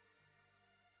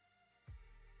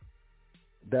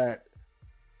that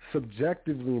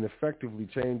subjectively and effectively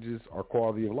changes our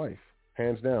quality of life,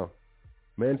 hands down.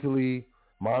 Mentally,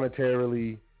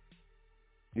 monetarily,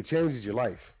 it changes your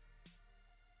life.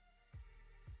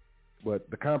 But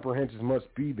the comprehensions must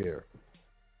be there.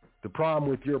 The problem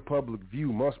with your public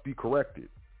view must be corrected.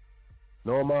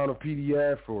 No amount of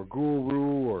PDF or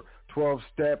guru or 12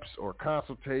 steps or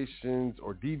consultations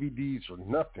or DVDs or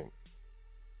nothing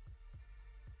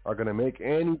are going to make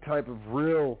any type of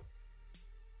real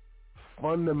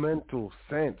fundamental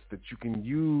sense that you can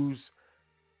use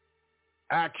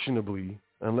actionably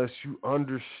unless you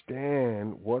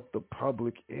understand what the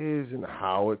public is and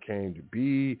how it came to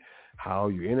be, how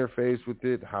you interface with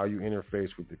it, how you interface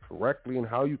with it correctly, and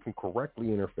how you can correctly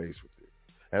interface with it.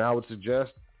 And I would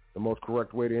suggest the most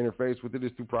correct way to interface with it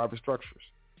is through private structures.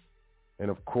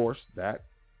 And of course, that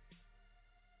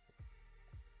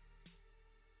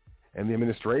and the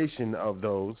administration of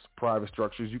those private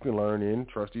structures you can learn in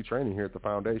trustee training here at the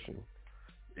foundation.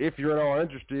 If you're at all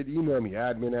interested, email me,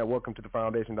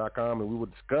 admin@welcometothefoundation.com, and we will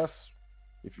discuss,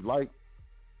 if you like,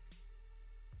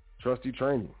 trustee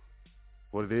training.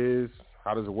 What it is,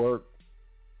 how does it work,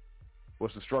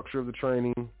 what's the structure of the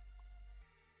training,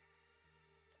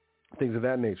 things of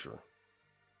that nature.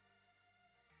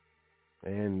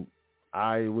 And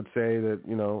I would say that,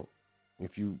 you know,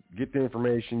 if you get the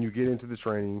information, you get into the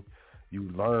training, you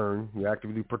learn, you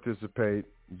actively participate,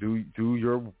 do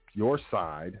your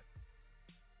side,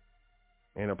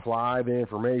 and apply the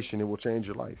information, it will change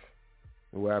your life.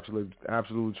 It will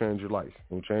absolutely change your life.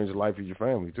 It will change the life of your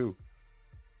family too.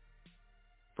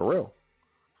 For real.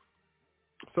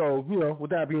 So, you know,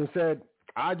 with that being said,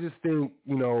 I just think,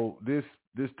 you know, this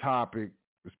topic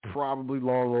is probably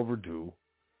long overdue.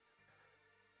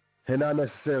 And not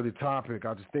necessarily the topic.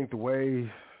 I just think the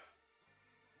way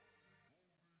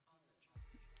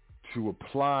to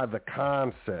apply the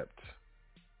concept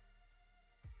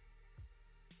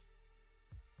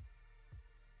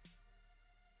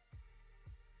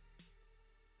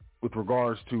with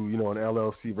regards to, you know, an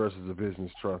LLC versus a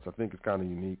business trust, I think it's kind of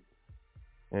unique.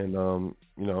 And,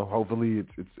 you know, hopefully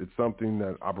it's something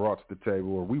that I brought to the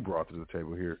table, or we brought to the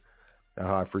table here at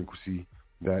High Frequency,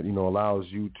 that, you know, allows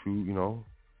you to, you know,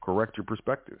 correct your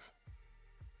perspective.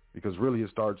 Because really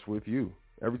it starts with you.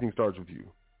 Everything starts with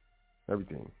you.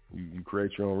 Everything. You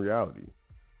create your own reality.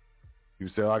 You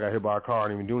say, oh, I got hit by a car, I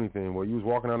didn't even do anything. Well, you was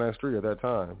walking down that street at that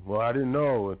time. Well, I didn't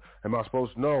know. Am I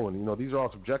supposed to know? And, you know, these are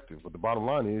all subjective. But the bottom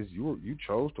line is you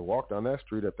chose to walk down that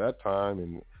street at that time.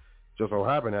 And just so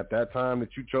happened at that time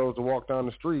that you chose to walk down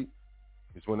the street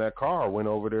is when that car went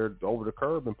over the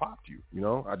curb and popped you. You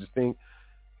know, I just think,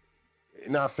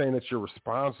 not saying that you're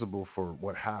responsible for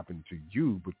what happened to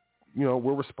you, but, you know,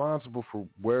 we're responsible for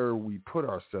where we put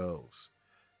ourselves,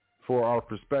 for our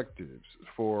perspectives,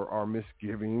 for our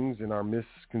misgivings and our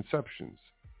misconceptions.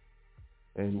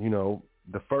 And, you know,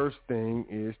 the first thing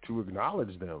is to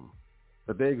acknowledge them,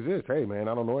 that they exist. Hey, man,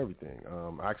 I don't know everything.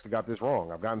 I actually got this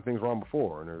wrong. I've gotten things wrong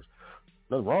before, and there's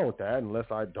nothing wrong with that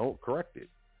unless I don't correct it.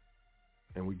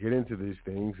 And we get into these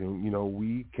things, and, you know,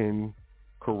 we can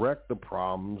correct the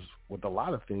problems with a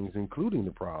lot of things, including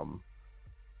the problem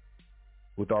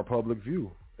with our public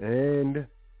view. And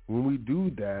when we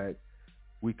do that,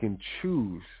 we can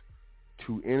choose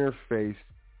to interface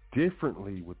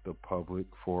differently with the public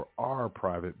for our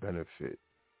private benefit.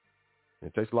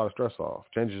 It takes a lot of stress off,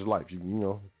 changes his life. You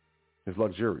know, it's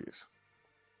luxurious.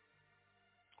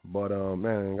 But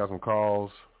man, got some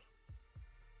calls.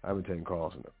 I haven't taken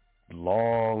calls in a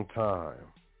long time.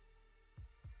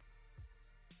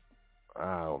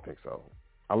 I don't think so.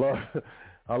 I love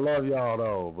y'all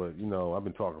though, but you know, I've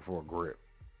been talking for a grip.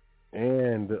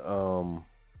 And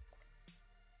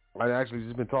I actually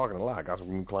just been talking a lot. Got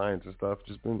some new clients and stuff.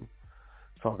 Just been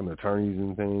talking to attorneys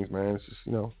and things, man. It's just,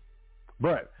 you know.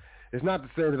 But it's not to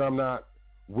say that I'm not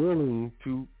willing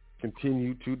to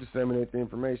continue to disseminate the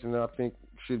information that I think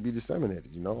should be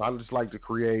disseminated. You know, I just like to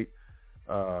create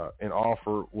and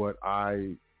offer what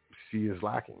I see as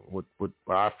lacking, what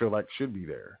I feel like should be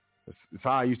there. It's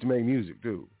how I used to make music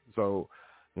too. So,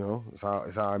 you know, it's how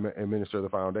I administer the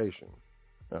foundation.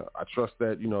 I trust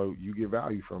that, you know, you get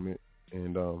value from it,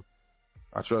 and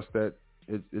I trust that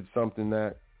it's something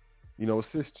that, you know,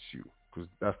 assists you, because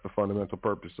that's the fundamental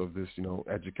purpose of this, you know,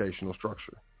 educational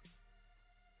structure.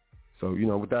 So, you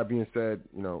know, with that being said,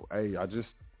 you know, hey,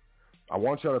 I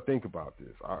want y'all to think about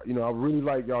this. I really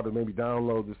like y'all to maybe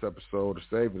download this episode or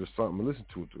save it or something and listen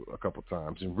to it a couple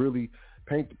times and really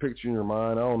paint the picture in your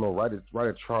mind. I don't know, write a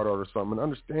chart out or something and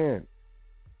understand.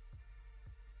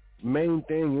 Main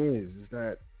thing is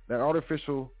that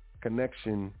artificial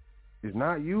connection is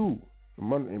not you,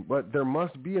 but there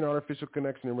must be an artificial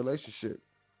connection in relationship.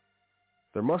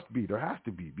 There must be. There has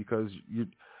to be, because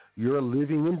you're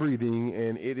living and breathing,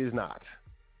 and it is not.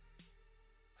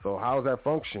 So how does that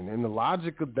function? And the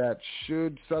logic of that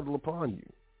should settle upon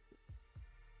you.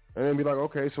 And then be like,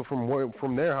 okay, so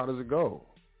from there, how does it go?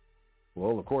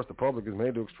 Well, of course, the public is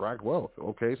made to extract wealth.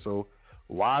 Okay, so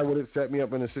why would it set me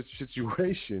up in a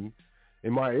situation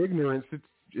in my ignorance?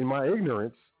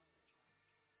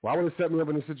 Why would it set me up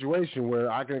in a situation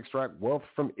where I can extract wealth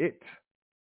from it?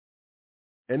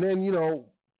 And then, you know,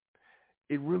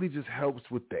 it really just helps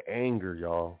with the anger,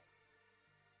 y'all,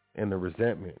 and the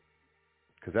resentment,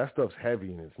 because that stuff's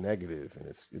heavy and it's negative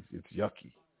and it's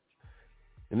yucky.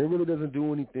 And it really doesn't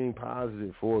do anything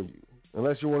positive for you,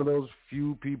 unless you're one of those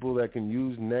few people that can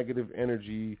use negative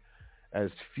energy as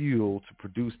fuel to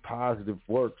produce positive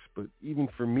works. But even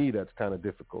for me, that's kind of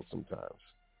difficult sometimes,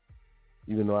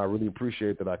 even though I really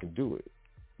appreciate that I can do it.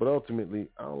 But ultimately,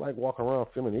 I don't like walking around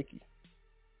feeling icky.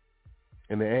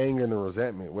 And the anger and the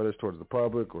resentment, whether it's towards the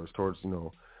public or it's towards, you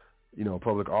know, a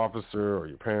public officer or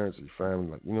your parents or your family,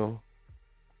 like, you know,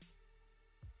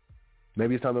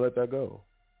 maybe it's time to let that go.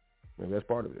 Maybe that's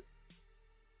part of it.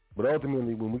 But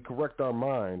ultimately, when we correct our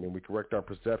mind and we correct our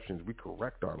perceptions, we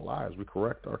correct our lives, we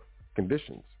correct our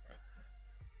conditions.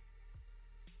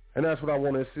 And that's what I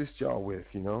want to assist y'all with,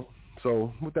 you know.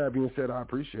 So with that being said, I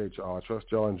appreciate y'all. I trust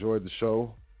y'all enjoyed the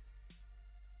show.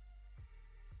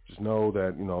 Just know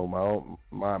that, you know,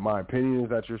 my opinion is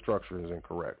that your structure is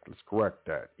incorrect. Let's correct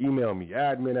that. Email me,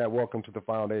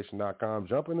 admin@welcometothefoundation.com.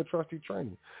 Jump into trustee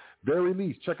training. Very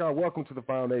least, check out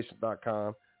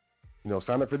welcometothefoundation.com. You know,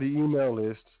 sign up for the email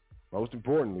list. Most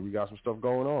importantly, we got some stuff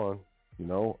going on, you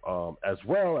know, as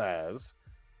well as,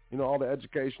 you know, all the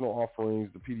educational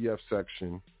offerings, the PDF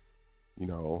section, you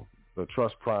know, the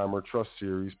Trust Primer, Trust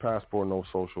Series, Passport, No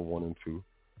Social 1 and 2.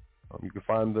 You can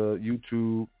find the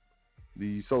YouTube,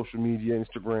 the social media,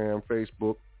 Instagram,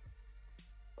 Facebook,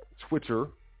 Twitter.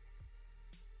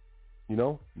 You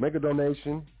know, make a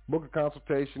donation, book a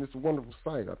consultation. It's a wonderful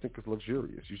site. I think it's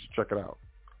luxurious. You should check it out.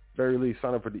 Very least,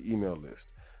 sign up for the email list.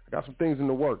 I got some things in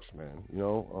the works, man. You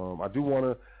know, I do want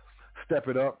to step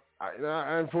it up.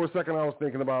 And for a second, I was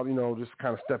thinking about, you know, just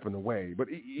kind of stepping away. But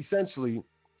essentially,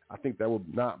 I think that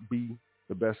would not be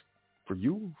the best for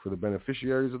you, for the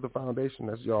beneficiaries of the foundation.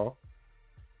 That's y'all.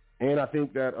 And I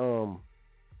think that,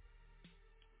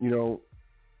 you know,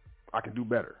 I can do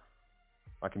better.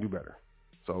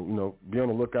 So, you know, be on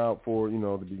the lookout for, you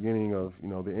know, the beginning of, you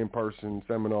know, the in-person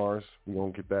seminars. We're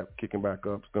going to get that kicking back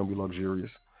up. It's going to be luxurious.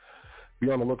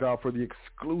 Be on the lookout for the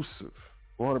exclusive,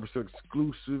 100%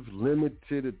 exclusive,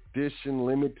 limited edition,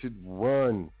 limited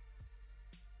run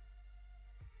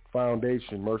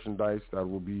foundation merchandise that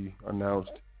will be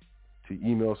announced to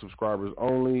email subscribers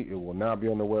only. It will not be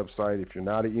on the website. If you're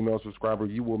not an email subscriber,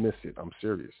 you will miss it. I'm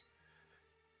serious.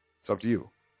 It's up to you.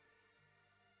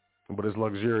 But it's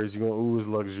luxurious. You're going, ooh, it's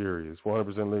luxurious.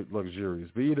 100% luxurious.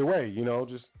 But either way, you know,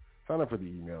 just sign up for the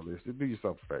email list. Do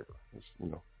yourself a favor. It's, you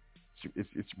know, it's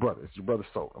your brother. It's your brother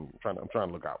Soap. I'm trying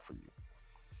to look out for you.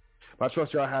 But I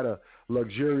trust y'all had a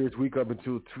luxurious week up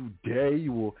until today.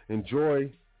 You will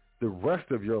enjoy the rest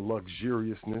of your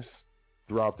luxuriousness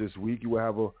throughout this week. You will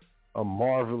have a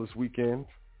marvelous weekend.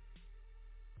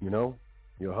 You know,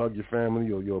 You'll hug your family.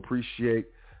 You'll appreciate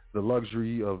the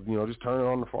luxury of, just turning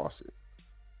on the faucet.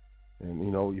 And,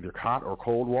 either hot or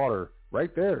cold water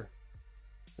right there.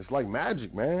 It's like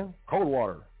magic, man. Cold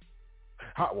water,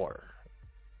 hot water.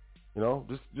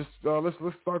 Let's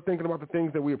start thinking about the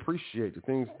things that we appreciate, the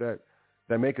things that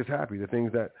make us happy, the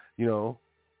things that,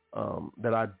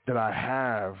 that I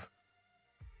have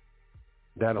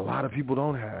that a lot of people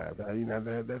don't have.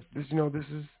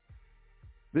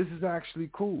 This is actually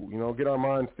cool. Get our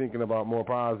minds thinking about more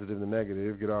positive than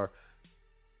negative. Get our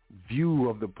view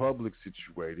of the public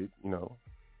situated.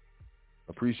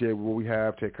 Appreciate what we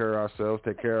have. Take care of ourselves.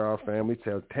 Take care of our family.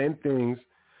 Tell 10 things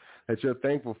that you're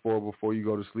thankful for before you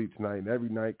go to sleep tonight and every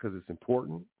night, because it's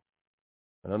important.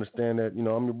 And understand that, I'm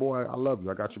your boy. I love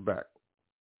you. I got your back.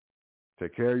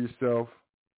 Take care of yourself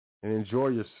and enjoy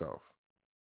yourself.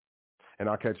 And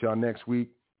I'll catch y'all next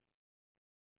week.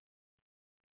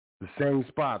 The same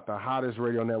spot, the hottest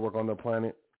radio network on the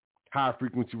planet, High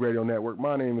Frequency Radio Network.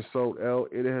 My name is Soul L.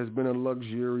 It has been a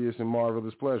luxurious and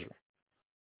marvelous pleasure.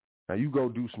 Now you go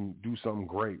do something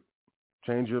great.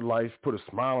 Change your life, put a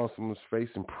smile on someone's face,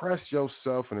 impress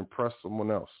yourself and impress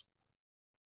someone else.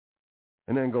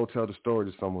 And then go tell the story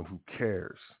to someone who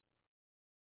cares.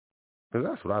 Because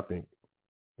that's what I think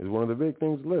is one of the big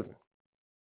things of living.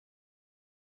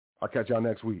 I'll catch y'all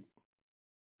next week.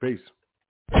 Peace.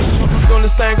 Doing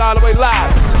this thing all the way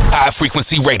live. High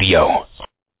Frequency Radio.